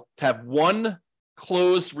goal to have 1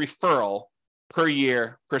 closed referral per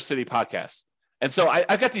year per city podcast. And so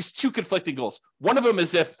I've got these 2 conflicting goals. One of them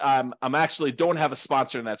is if I'm actually don't have a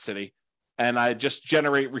sponsor in that city and I just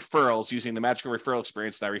generate referrals using the magical referral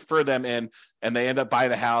experience, and I refer them in and they end up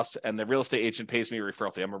buying a house and the real estate agent pays me a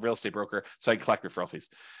referral fee. I'm a real estate broker, so I can collect referral fees.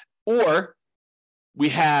 Or we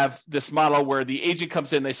have this model where the agent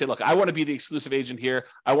comes in, they say, look, I want to be the exclusive agent here.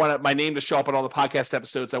 I want my name to show up on all the podcast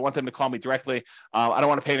episodes. I want them to call me directly. I don't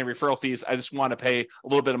want to pay any referral fees. I just want to pay a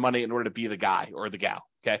little bit of money in order to be the guy or the gal.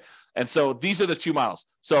 Okay. And so these are the 2 models.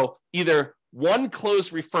 So either 1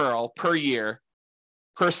 closed referral per year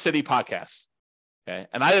per city podcast. Okay.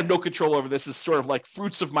 And I have no control over this. It's sort of like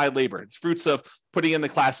fruits of my labor. It's fruits of putting in the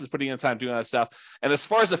classes, putting in the time, doing all that stuff. And as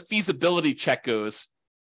far as a feasibility check goes,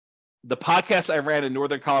 the podcast I ran in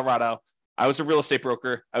Northern Colorado, I was a real estate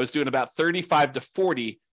broker. I was doing about 35 to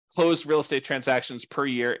 40 closed real estate transactions per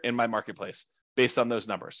year in my marketplace based on those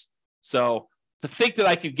numbers. So to think that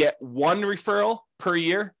I could get 1 referral per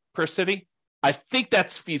year per city, I think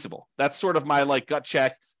that's feasible. That's sort of my gut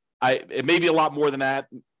check. It may be a lot more than that,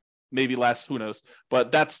 maybe less, who knows,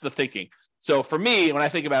 but that's the thinking. So for me, when I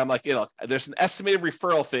think about it, I'm like, look, there's an estimated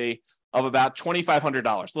referral fee of about $2,500,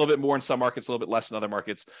 a little bit more in some markets, a little bit less in other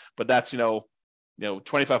markets, but that's,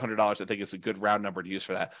 $2,500, I think is a good round number to use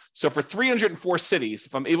for that. So for 304 cities,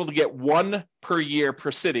 if I'm able to get 1 per year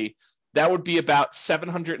per city, that would be about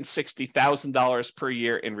 $760,000 per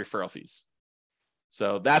year in referral fees.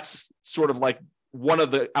 So that's sort of like one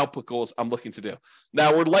of the output goals I'm looking to do.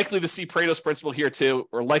 Now, we're likely to see Pareto's principle here too.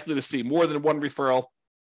 We're likely to see more than 1 referral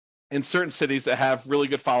in certain cities that have really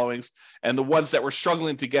good followings, and the ones that we're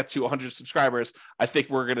struggling to get to 100 subscribers, I think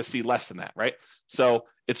we're going to see less than that, right? So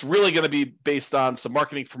it's really going to be based on some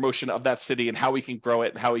marketing promotion of that city and how we can grow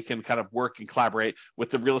it and how we can kind of work and collaborate with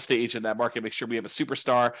the real estate agent in that market, make sure we have a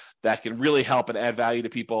superstar that can really help and add value to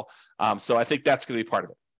people. So I think that's going to be part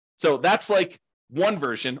of it. So that's like one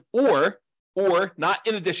version, or not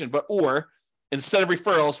in addition, but instead of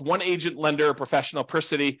referrals, one agent, lender, or professional per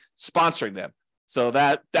city sponsoring them. So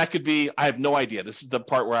that could be, I have no idea. This is the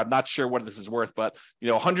part where I'm not sure what this is worth, but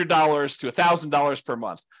 $100 to $1,000 per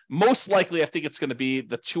month. Most likely, I think it's going to be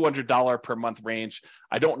the $200 per month range.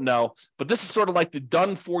 I don't know, but this is sort of like the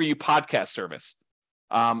done for you podcast service.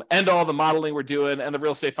 And all the modeling we're doing and the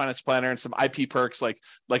real estate finance planner and some IP perks, like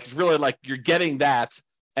it's really like you're getting that.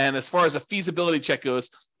 And as far as a feasibility check goes,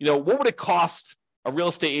 what would it cost a real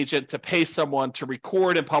estate agent to pay someone to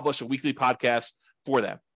record and publish a weekly podcast for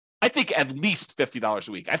them? I think at least $50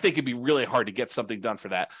 a week. I think it'd be really hard to get something done for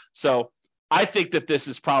that. So I think that this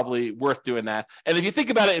is probably worth doing that. And if you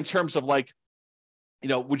think about it in terms of would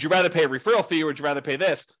you rather pay a referral fee or would you rather pay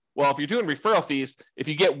this? Well, if you're doing referral fees, if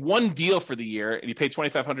you get one deal for the year and you pay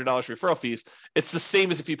 $2,500 referral fees, it's the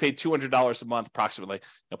same as if you paid $200 a month, approximately,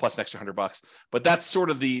 plus an extra $100. But that's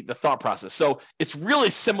sort of the thought process. So it's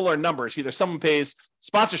really similar numbers. Either someone pays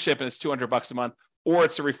sponsorship and it's $200 a month, or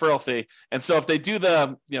it's a referral fee. And so if they do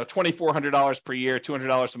the, $2,400 per year,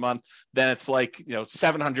 $200 a month, then it's like,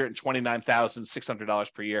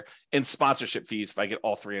 $729,600 per year in sponsorship fees if I get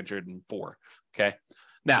all 304. Okay.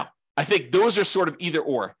 Now, I think those are sort of either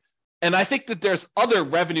or. And I think that there's other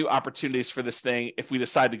revenue opportunities for this thing if we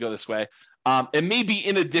decide to go this way. It may be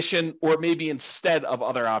in addition or maybe instead of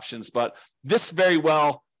other options, but this very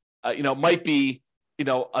well, might be,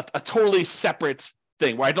 a totally separate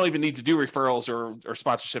thing where I don't even need to do referrals or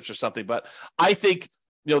sponsorships or something. But I think,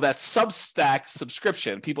 that Substack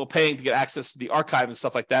subscription, people paying to get access to the archive and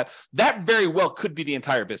stuff like that, that very well could be the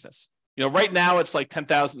entire business. Right now it's like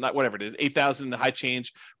 10,000, whatever it is, 8,000 high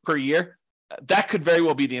change per year. That could very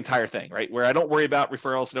well be the entire thing, right? Where I don't worry about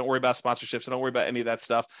referrals, I don't worry about sponsorships, I don't worry about any of that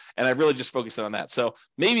stuff. And I really just focus on that. So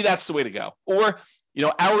maybe that's the way to go. Or,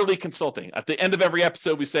 hourly consulting. At the end of every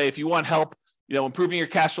episode, we say, if you want help, improving your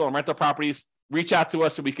cash flow on rental properties, reach out to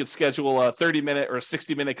us and we could schedule a 30-minute or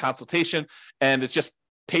 60-minute consultation. And it's just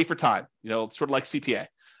pay for time, sort of like CPA.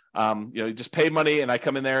 You just pay money and I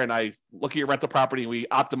come in there and I look at your rental property and we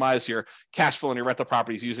optimize your cash flow on your rental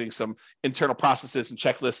properties using some internal processes and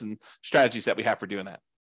checklists and strategies that we have for doing that.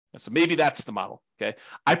 And so maybe that's the model. Okay.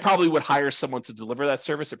 I probably would hire someone to deliver that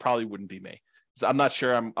service. It probably wouldn't be me. So I'm not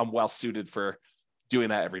sure I'm well suited for doing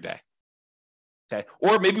that every day. Okay.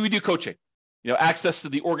 Or maybe we do coaching. Access to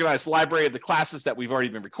the organized library of the classes that we've already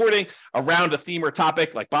been recording around a theme or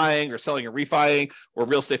topic like buying or selling or refining or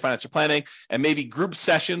real estate financial planning, and maybe group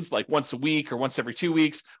sessions like once a week or once every 2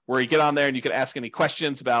 weeks where you get on there and you can ask any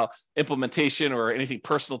questions about implementation or anything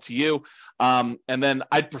personal to you. And then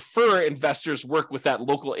I'd prefer investors work with that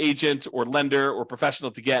local agent or lender or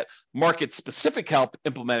professional to get market specific help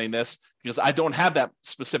implementing this, because I don't have that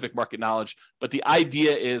specific market knowledge. But the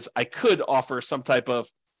idea is I could offer some type of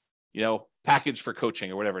package for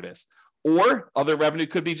coaching or whatever it is. Or other revenue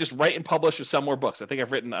could be just write and publish or sell more books. I think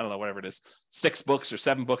I've written, whatever it is, 6 books or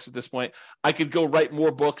 7 books at this point. I could go write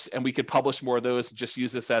more books and we could publish more of those and just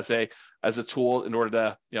use this as a tool in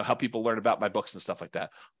order to, help people learn about my books and stuff like that.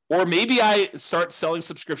 Or maybe I start selling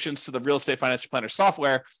subscriptions to the real estate financial planner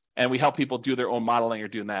software and we help people do their own modeling or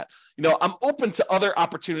doing that. I'm open to other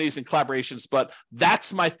opportunities and collaborations, but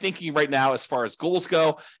that's my thinking right now as far as goals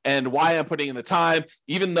go and why I'm putting in the time,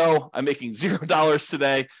 even though I'm making $0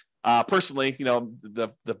 today. Personally,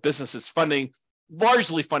 the business is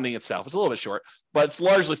largely funding itself. It's a little bit short, but it's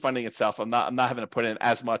largely funding itself. I'm not having to put in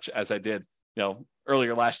as much as I did,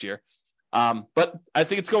 earlier last year. But I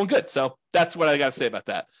think it's going good. So that's what I got to say about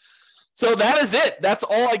that. So that is it. That's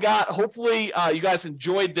all I got. Hopefully you guys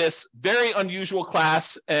enjoyed this very unusual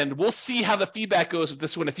class, and we'll see how the feedback goes with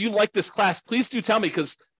this one. If you like this class, please do tell me,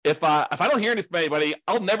 because if I don't hear anything from anybody,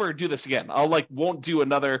 I'll never do this again. Won't do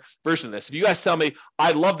another version of this. If you guys tell me,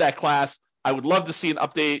 I love that class, I would love to see an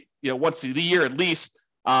update, once a year at least,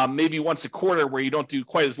 maybe once a quarter where you don't do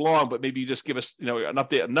quite as long, but maybe you just give us, an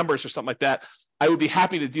update on numbers or something like that. I would be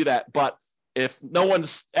happy to do that. But if no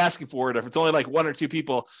one's asking for it, if it's only like 1 or 2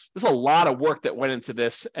 people, there's a lot of work that went into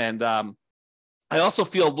this. And I also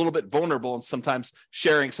feel a little bit vulnerable in sometimes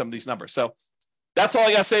sharing some of these numbers. So that's all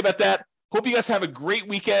I got to say about that. Hope you guys have a great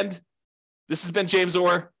weekend. This has been James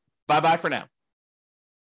Orr. Bye-bye for now.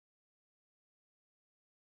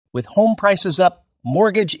 With home prices up,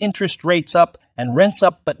 mortgage interest rates up, and rents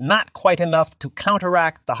up but not quite enough to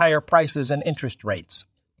counteract the higher prices and interest rates,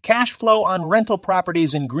 cash flow on rental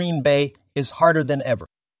properties in Green Bay is harder than ever.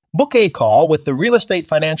 Book a call with the Real Estate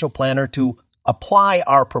Financial Planner to apply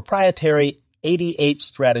our proprietary 88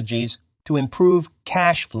 strategies to improve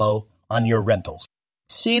cash flow on your rentals.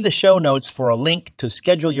 See the show notes for a link to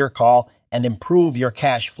schedule your call and improve your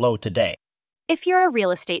cash flow today. If you're a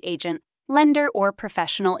real estate agent, lender, or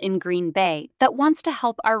professional in Green Bay that wants to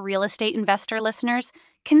help our real estate investor listeners,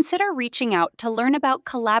 consider reaching out to learn about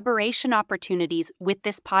collaboration opportunities with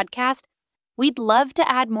this podcast. We'd love to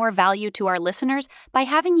add more value to our listeners by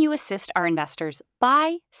having you assist our investors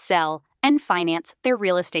buy, sell, and finance their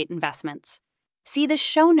real estate investments. See the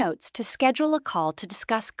show notes to schedule a call to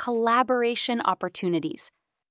discuss collaboration opportunities.